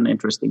it's been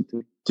interesting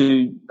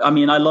to I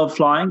mean, I love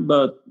flying,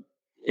 but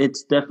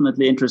it's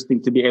definitely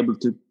interesting to be able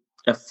to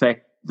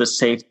affect the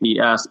safety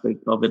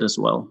aspect of it as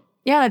well.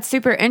 Yeah, that's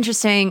super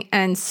interesting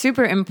and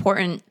super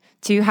important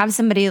to have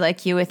somebody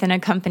like you within a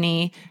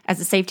company as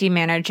a safety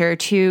manager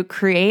to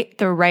create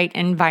the right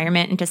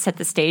environment and to set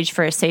the stage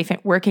for a safe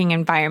working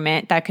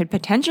environment that could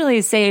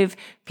potentially save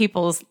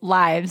people's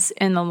lives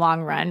in the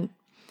long run.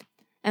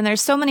 And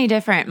there's so many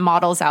different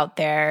models out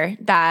there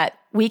that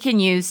we can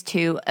use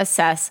to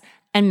assess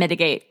and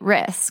mitigate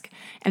risk.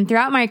 And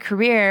throughout my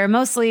career,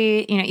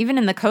 mostly, even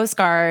in the Coast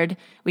Guard,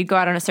 we'd go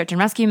out on a search and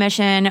rescue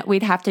mission.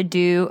 We'd have to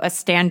do a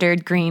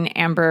standard green,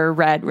 amber,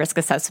 red risk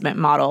assessment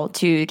model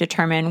to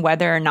determine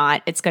whether or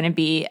not it's going to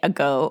be a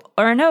go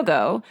or a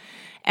no-go.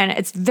 And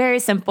it's very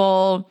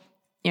simple.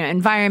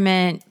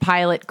 Environment,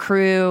 pilot,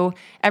 crew,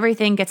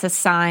 everything gets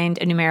assigned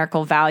a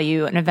numerical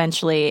value, and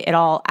eventually it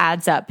all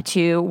adds up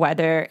to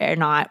whether or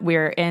not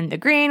we're in the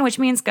green, which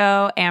means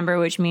go, amber,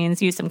 which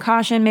means use some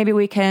caution. Maybe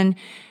we can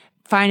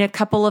find a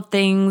couple of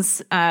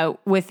things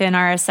within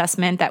our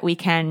assessment that we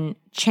can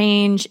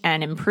change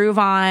and improve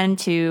on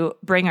to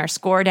bring our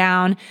score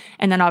down.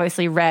 And then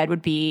obviously red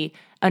would be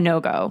a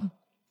no-go.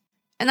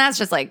 And that's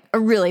just like a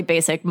really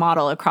basic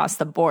model across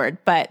the board.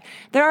 But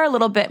there are a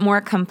little bit more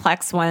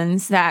complex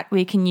ones that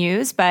we can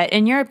use. But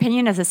in your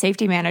opinion, as a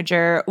safety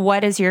manager,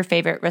 what is your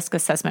favorite risk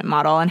assessment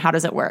model and how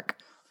does it work?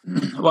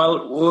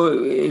 Well,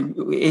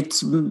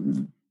 it's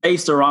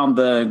based around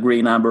the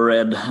green, amber,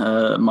 red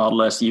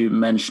model, as you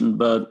mentioned,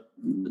 but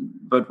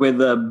with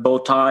a bow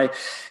tie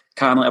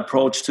kind of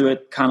approach to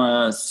it, kind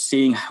of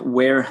seeing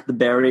where the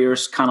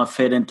barriers kind of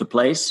fit into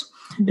place.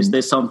 Mm-hmm.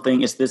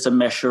 Is this a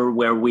measure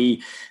where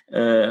we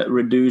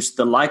reduce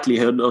the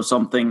likelihood of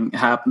something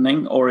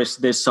happening, or is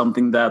this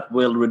something that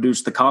will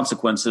reduce the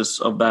consequences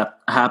of that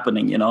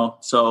happening,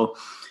 So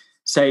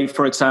say,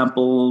 for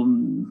example,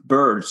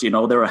 birds,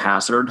 they're a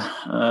hazard.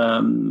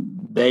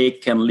 They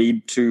can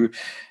lead to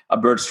a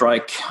bird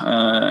strike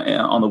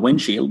on the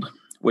windshield,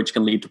 which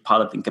can lead to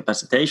pilot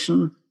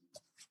incapacitation.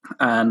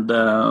 And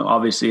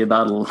obviously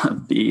that'll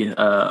be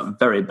a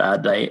very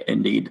bad day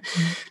indeed.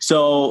 Mm-hmm.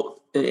 So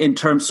in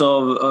terms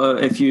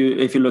of if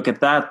you look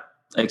at that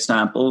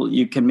example,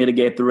 you can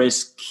mitigate the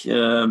risk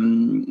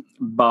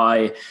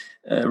by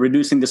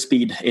reducing the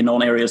speed in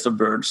known areas of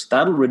birds.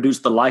 That'll reduce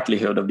the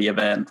likelihood of the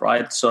event,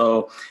 right?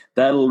 So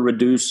that'll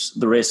reduce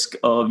the risk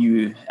of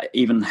you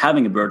even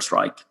having a bird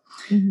strike.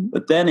 Mm-hmm.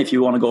 But then if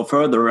you want to go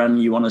further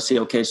and you want to say,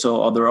 okay,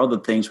 so are there other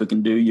things we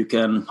can do?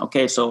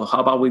 So how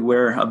about we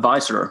wear a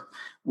visor?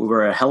 We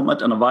wear a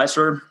helmet and a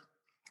visor.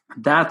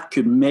 That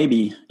could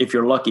maybe, if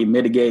you're lucky,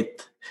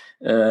 mitigate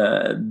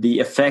the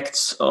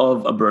effects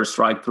of a bird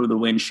strike through the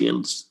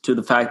windshields to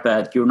the fact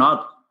that you're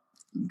not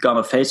going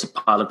to face a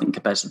pilot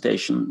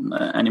incapacitation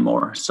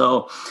anymore.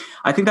 So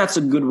I think that's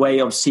a good way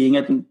of seeing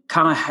it and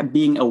kind of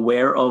being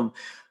aware of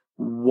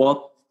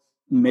what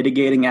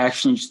mitigating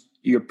actions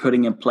you're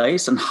putting in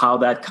place and how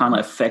that kind of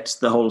affects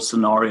the whole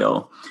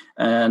scenario.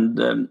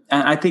 And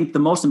I think the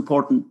most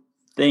important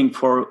thing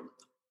for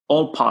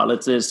all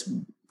pilots is,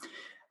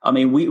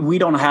 we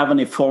don't have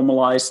any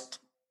formalized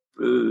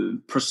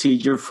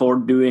procedure for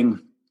doing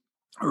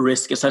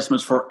risk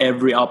assessments for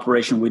every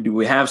operation we do.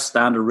 We have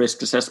standard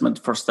risk assessment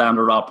for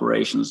standard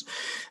operations,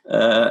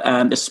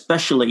 and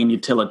especially in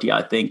utility,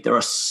 I think there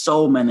are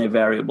so many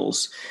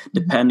variables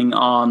depending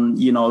on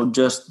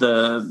just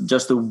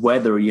the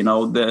weather,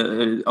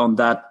 on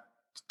that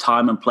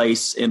time and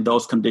place in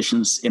those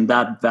conditions in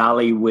that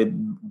valley with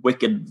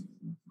wicked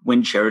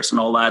wind shears and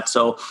all that.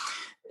 So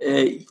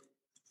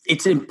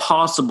it's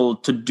impossible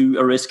to do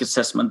a risk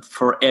assessment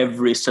for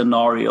every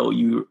scenario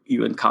you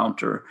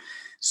encounter.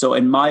 So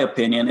in my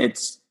opinion,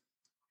 it's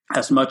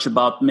as much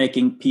about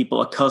making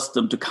people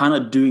accustomed to kind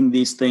of doing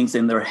these things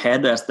in their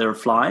head as they're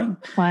flying.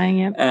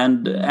 Yep.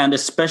 And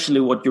especially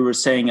what you were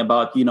saying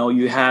about,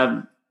 you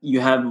have you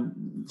have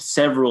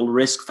several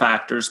risk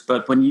factors,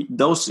 but when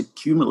those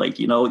accumulate,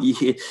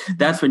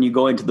 that's when you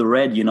go into the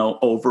red,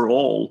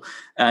 overall,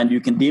 and you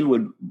can deal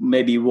with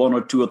maybe one or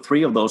two or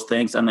three of those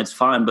things and it's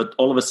fine. But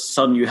all of a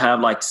sudden you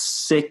have like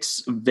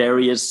 6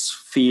 various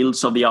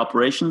fields of the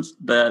operations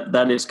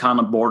that is kind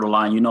of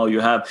borderline.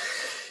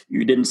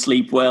 You didn't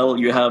sleep well.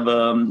 You have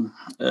a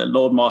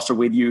loadmaster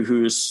with you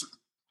who's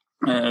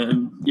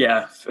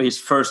his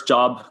first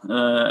job,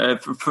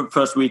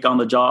 first week on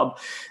the job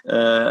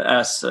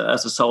as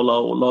a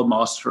solo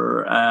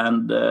loadmaster,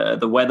 and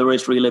the weather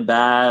is really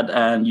bad,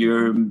 and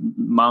you're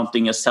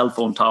mounting a cell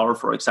phone tower,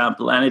 for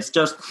example, and it's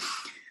just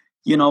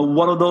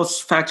one of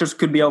those factors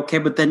could be okay,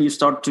 but then you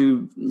start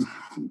to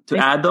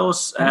add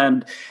those,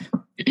 and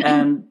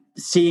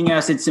seeing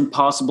as it's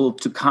impossible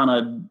to kind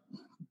of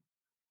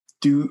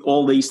do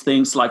all these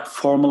things like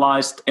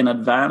formalized in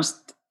advance,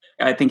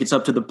 I think it's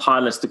up to the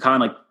pilots to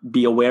kind of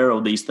be aware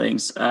of these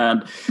things,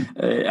 and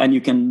you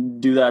can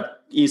do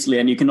that easily.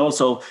 And you can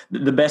also,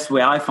 the best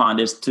way I find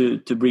is to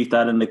brief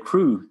that in the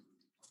crew,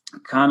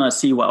 kind of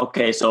see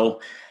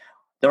so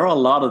there are a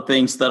lot of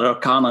things that are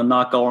kind of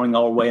not going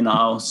our way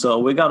now. So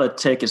we got to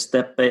take a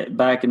step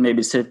back and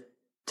maybe sit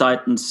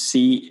tight and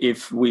see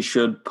if we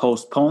should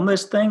postpone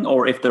this thing,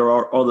 or if there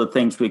are other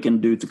things we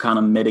can do to kind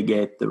of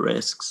mitigate the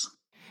risks.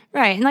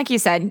 Right. And like you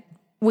said,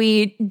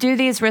 we do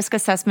these risk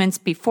assessments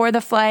before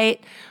the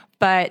flight,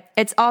 but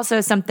it's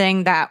also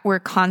something that we're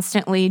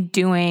constantly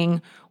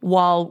doing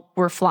while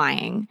we're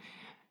flying,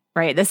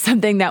 right? That's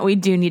something that we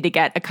do need to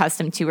get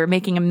accustomed to. We're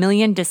making a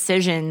million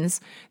decisions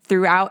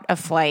throughout a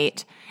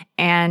flight,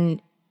 and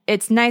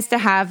it's nice to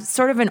have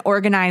sort of an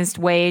organized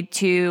way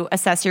to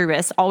assess your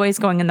risks, always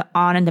going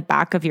on in the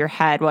back of your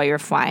head while you're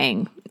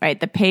flying, right?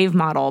 The PAVE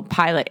model,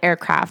 pilot,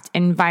 aircraft,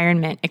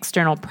 environment,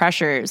 external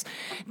pressures.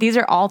 These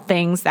are all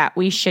things that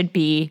we should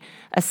be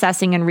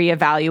assessing and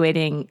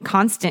reevaluating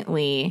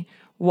constantly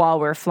while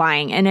we're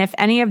flying. And if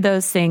any of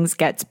those things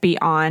gets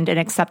beyond an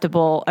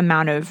acceptable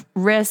amount of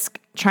risk,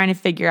 trying to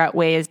figure out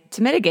ways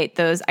to mitigate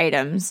those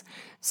items.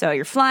 So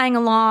you're flying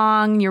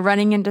along, you're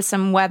running into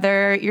some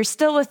weather, you're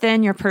still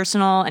within your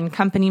personal and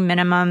company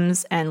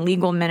minimums and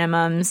legal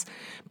minimums,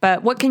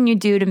 but what can you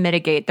do to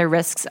mitigate the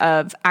risks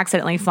of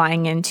accidentally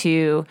flying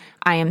into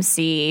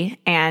IMC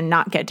and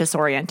not get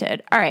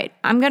disoriented? All right,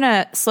 I'm going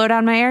to slow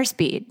down my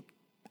airspeed.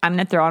 I'm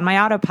going to throw on my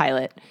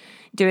autopilot.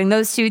 Doing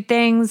those 2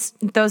 things,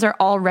 those are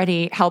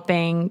already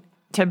helping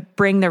to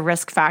bring the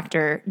risk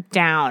factor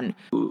down.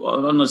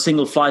 On a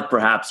single flight,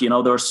 perhaps, there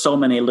are so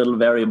many little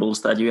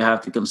variables that you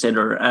have to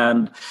consider.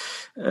 And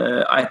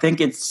I think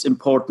it's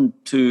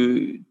important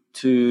to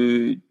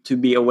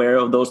be aware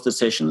of those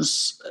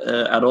decisions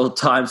at all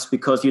times,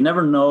 because you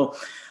never know.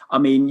 I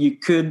mean,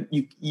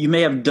 you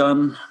may have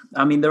done,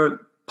 there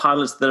are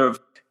pilots that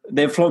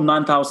they've flown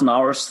 9,000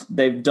 hours.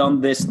 They've done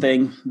this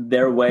thing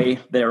their way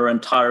their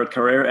entire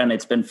career, and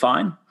it's been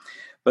fine.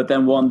 But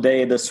then one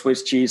day the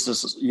Swiss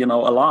cheeses,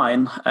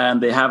 align and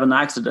they have an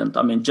accident.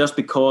 I mean, just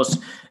because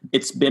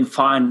it's been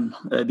fine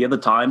the other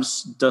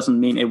times doesn't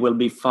mean it will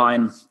be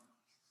fine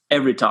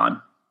every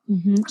time.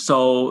 Mm-hmm.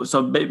 So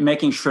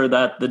making sure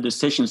that the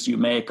decisions you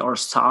make are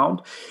sound,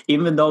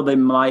 even though they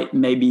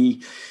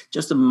maybe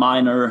just a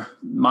minor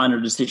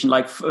decision.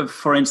 Like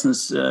for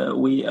instance,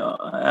 we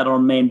at our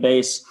main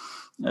base,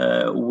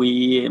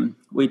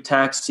 we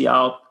taxi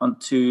out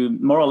onto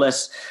more or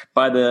less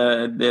by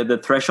the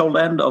threshold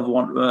end of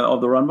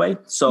the runway.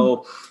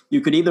 So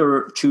you could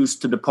either choose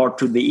to depart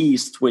to the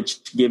east,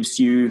 which gives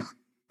you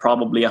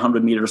probably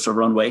 100 meters of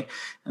runway,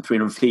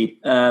 300 feet,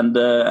 and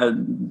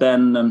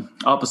then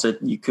opposite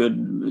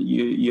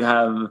you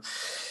have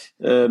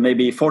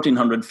maybe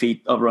 1,400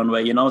 feet of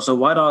runway. So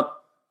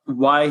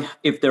why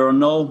if there are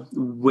no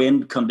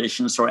wind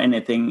conditions or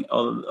anything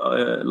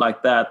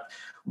like that,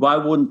 why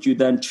wouldn't you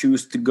then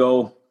choose to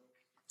go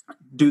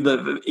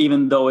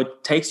even though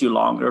it takes you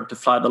longer to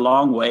fly the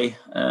long way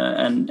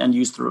and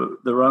use the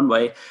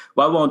runway?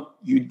 Why won't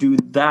you do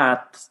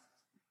that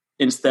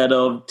instead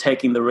of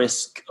taking the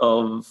risk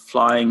of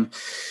flying,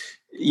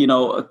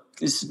 a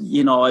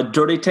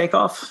dirty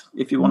takeoff,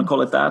 if you want to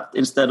call it that,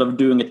 instead of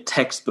doing a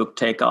textbook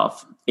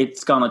takeoff?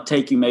 It's going to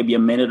take you maybe a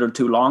minute or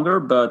two longer,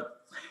 but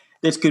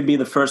this could be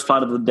the first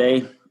flight of the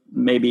day,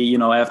 maybe,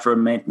 after a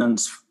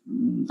maintenance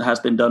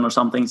has been done or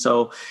something.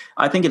 So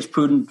I think it's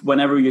prudent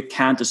whenever you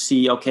can to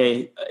see,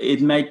 okay,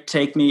 it may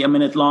take me a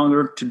minute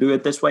longer to do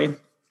it this way,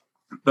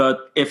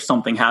 but if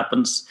something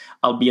happens,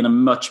 I'll be in a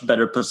much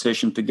better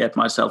position to get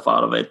myself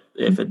out of it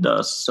if it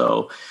does.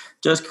 So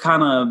just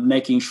kind of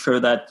making sure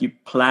that you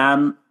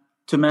plan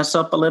to mess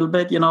up a little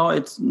bit.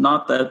 It's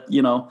not that,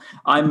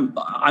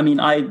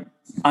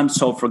 I'm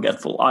so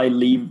forgetful. I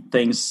leave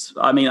things.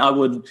 I mean, I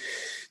would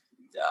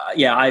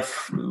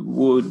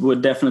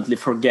definitely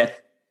forget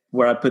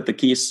where I put the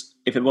keys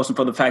if it wasn't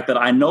for the fact that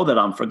I know that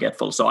I'm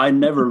forgetful. So I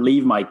never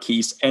leave my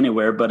keys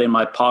anywhere but in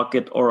my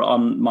pocket or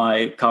on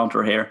my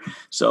counter here.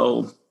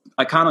 So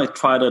I kind of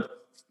try to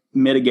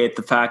mitigate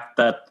the fact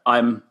that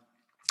I'm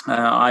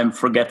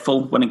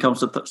forgetful when it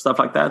comes to stuff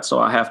like that. So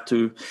I have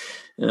to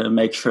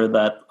make sure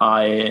that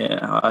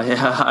I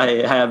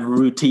have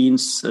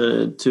routines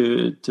to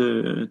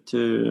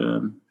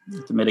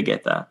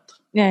mitigate that.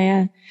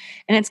 Yeah.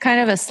 And it's kind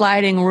of a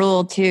sliding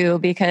rule too,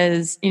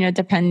 because,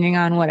 depending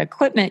on what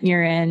equipment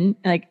you're in,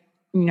 like,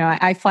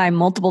 I fly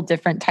multiple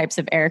different types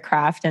of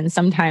aircraft, and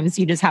sometimes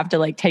you just have to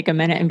like take a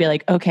minute and be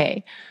like,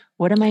 okay,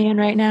 what am I in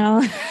right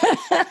now?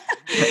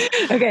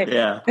 Okay.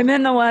 Yeah. I'm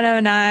in the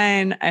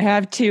 109. I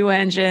have 2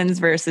 engines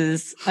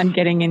versus I'm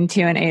getting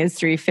into an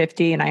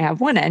AS350 and I have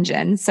 1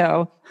 engine.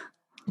 So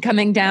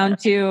coming down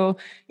to,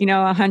 a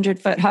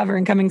 100-foot hover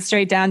and coming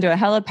straight down to a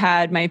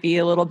helipad might be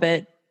a little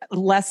bit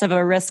less of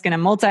a risk in a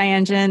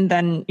multi-engine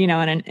than, in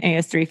an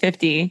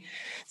AS350.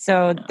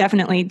 So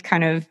definitely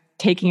kind of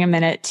taking a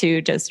minute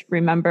to just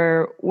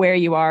remember where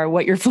you are,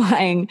 what you're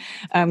flying.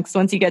 Because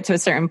once you get to a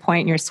certain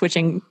point and you're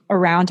switching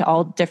around to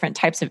all different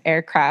types of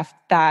aircraft,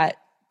 that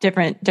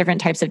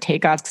different types of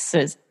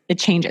takeoffs, it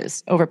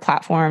changes over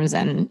platforms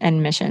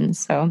and missions.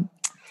 So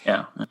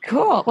yeah.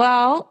 Cool.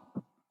 Well,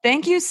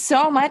 thank you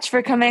so much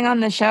for coming on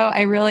the show.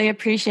 I really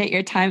appreciate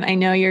your time. I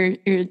know you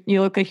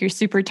look like you're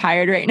super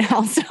tired right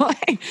now. So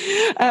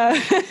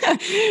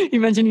you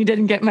mentioned you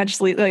didn't get much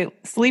sleep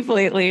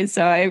lately.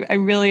 So I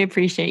really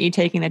appreciate you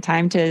taking the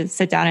time to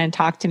sit down and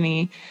talk to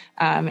me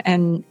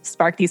and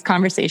spark these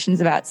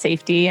conversations about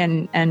safety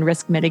and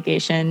risk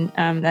mitigation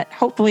that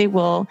hopefully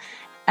will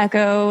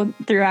echo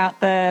throughout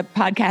the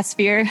podcast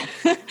sphere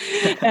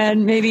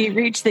and maybe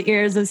reach the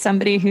ears of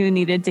somebody who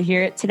needed to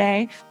hear it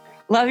today.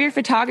 Love your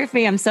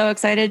photography. I'm so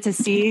excited to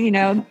see,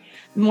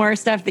 more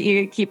stuff that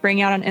you keep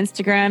bringing out on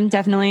Instagram.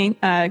 Definitely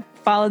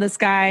follow this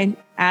guy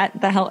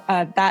at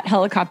that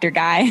helicopter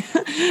guy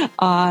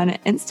on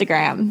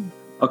Instagram.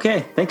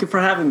 Okay. Thank you for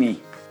having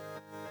me.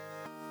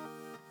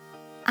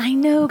 I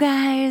know,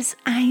 guys.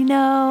 I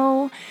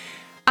know.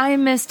 I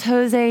missed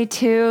Jose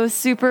too.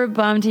 Super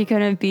bummed he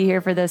couldn't be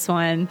here for this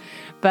one.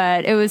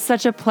 But it was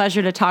such a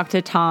pleasure to talk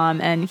to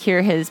Tom and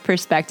hear his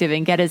perspective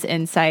and get his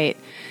insight.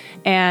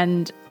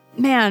 And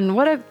man,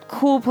 what a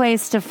cool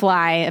place to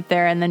fly up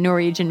there in the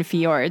Norwegian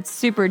fjords.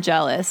 Super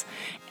jealous.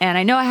 And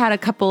I know I had a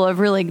couple of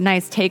really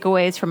nice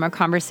takeaways from our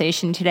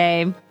conversation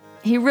today.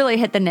 He really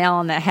hit the nail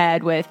on the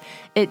head with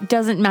it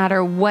doesn't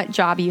matter what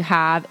job you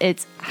have,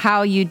 it's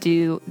how you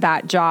do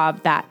that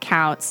job that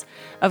counts.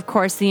 Of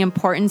course, the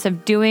importance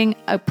of doing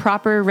a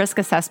proper risk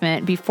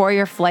assessment before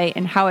your flight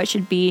and how it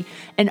should be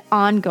an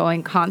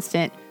ongoing,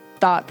 constant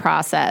thought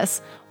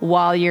process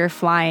while you're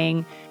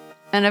flying.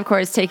 And of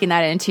course, taking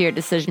that into your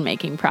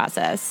decision-making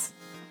process.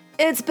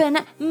 It's been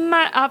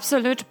my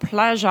absolute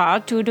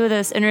pleasure to do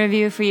this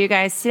interview for you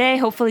guys today.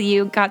 Hopefully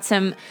you got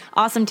some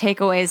awesome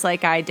takeaways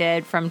like I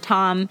did from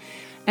Tom.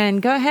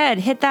 And go ahead,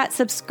 hit that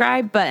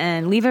subscribe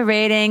button, leave a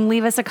rating,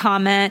 leave us a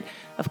comment.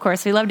 Of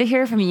course, we love to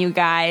hear from you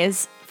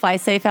guys. Fly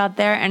safe out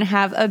there and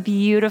have a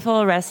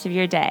beautiful rest of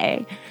your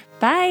day.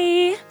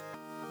 Bye.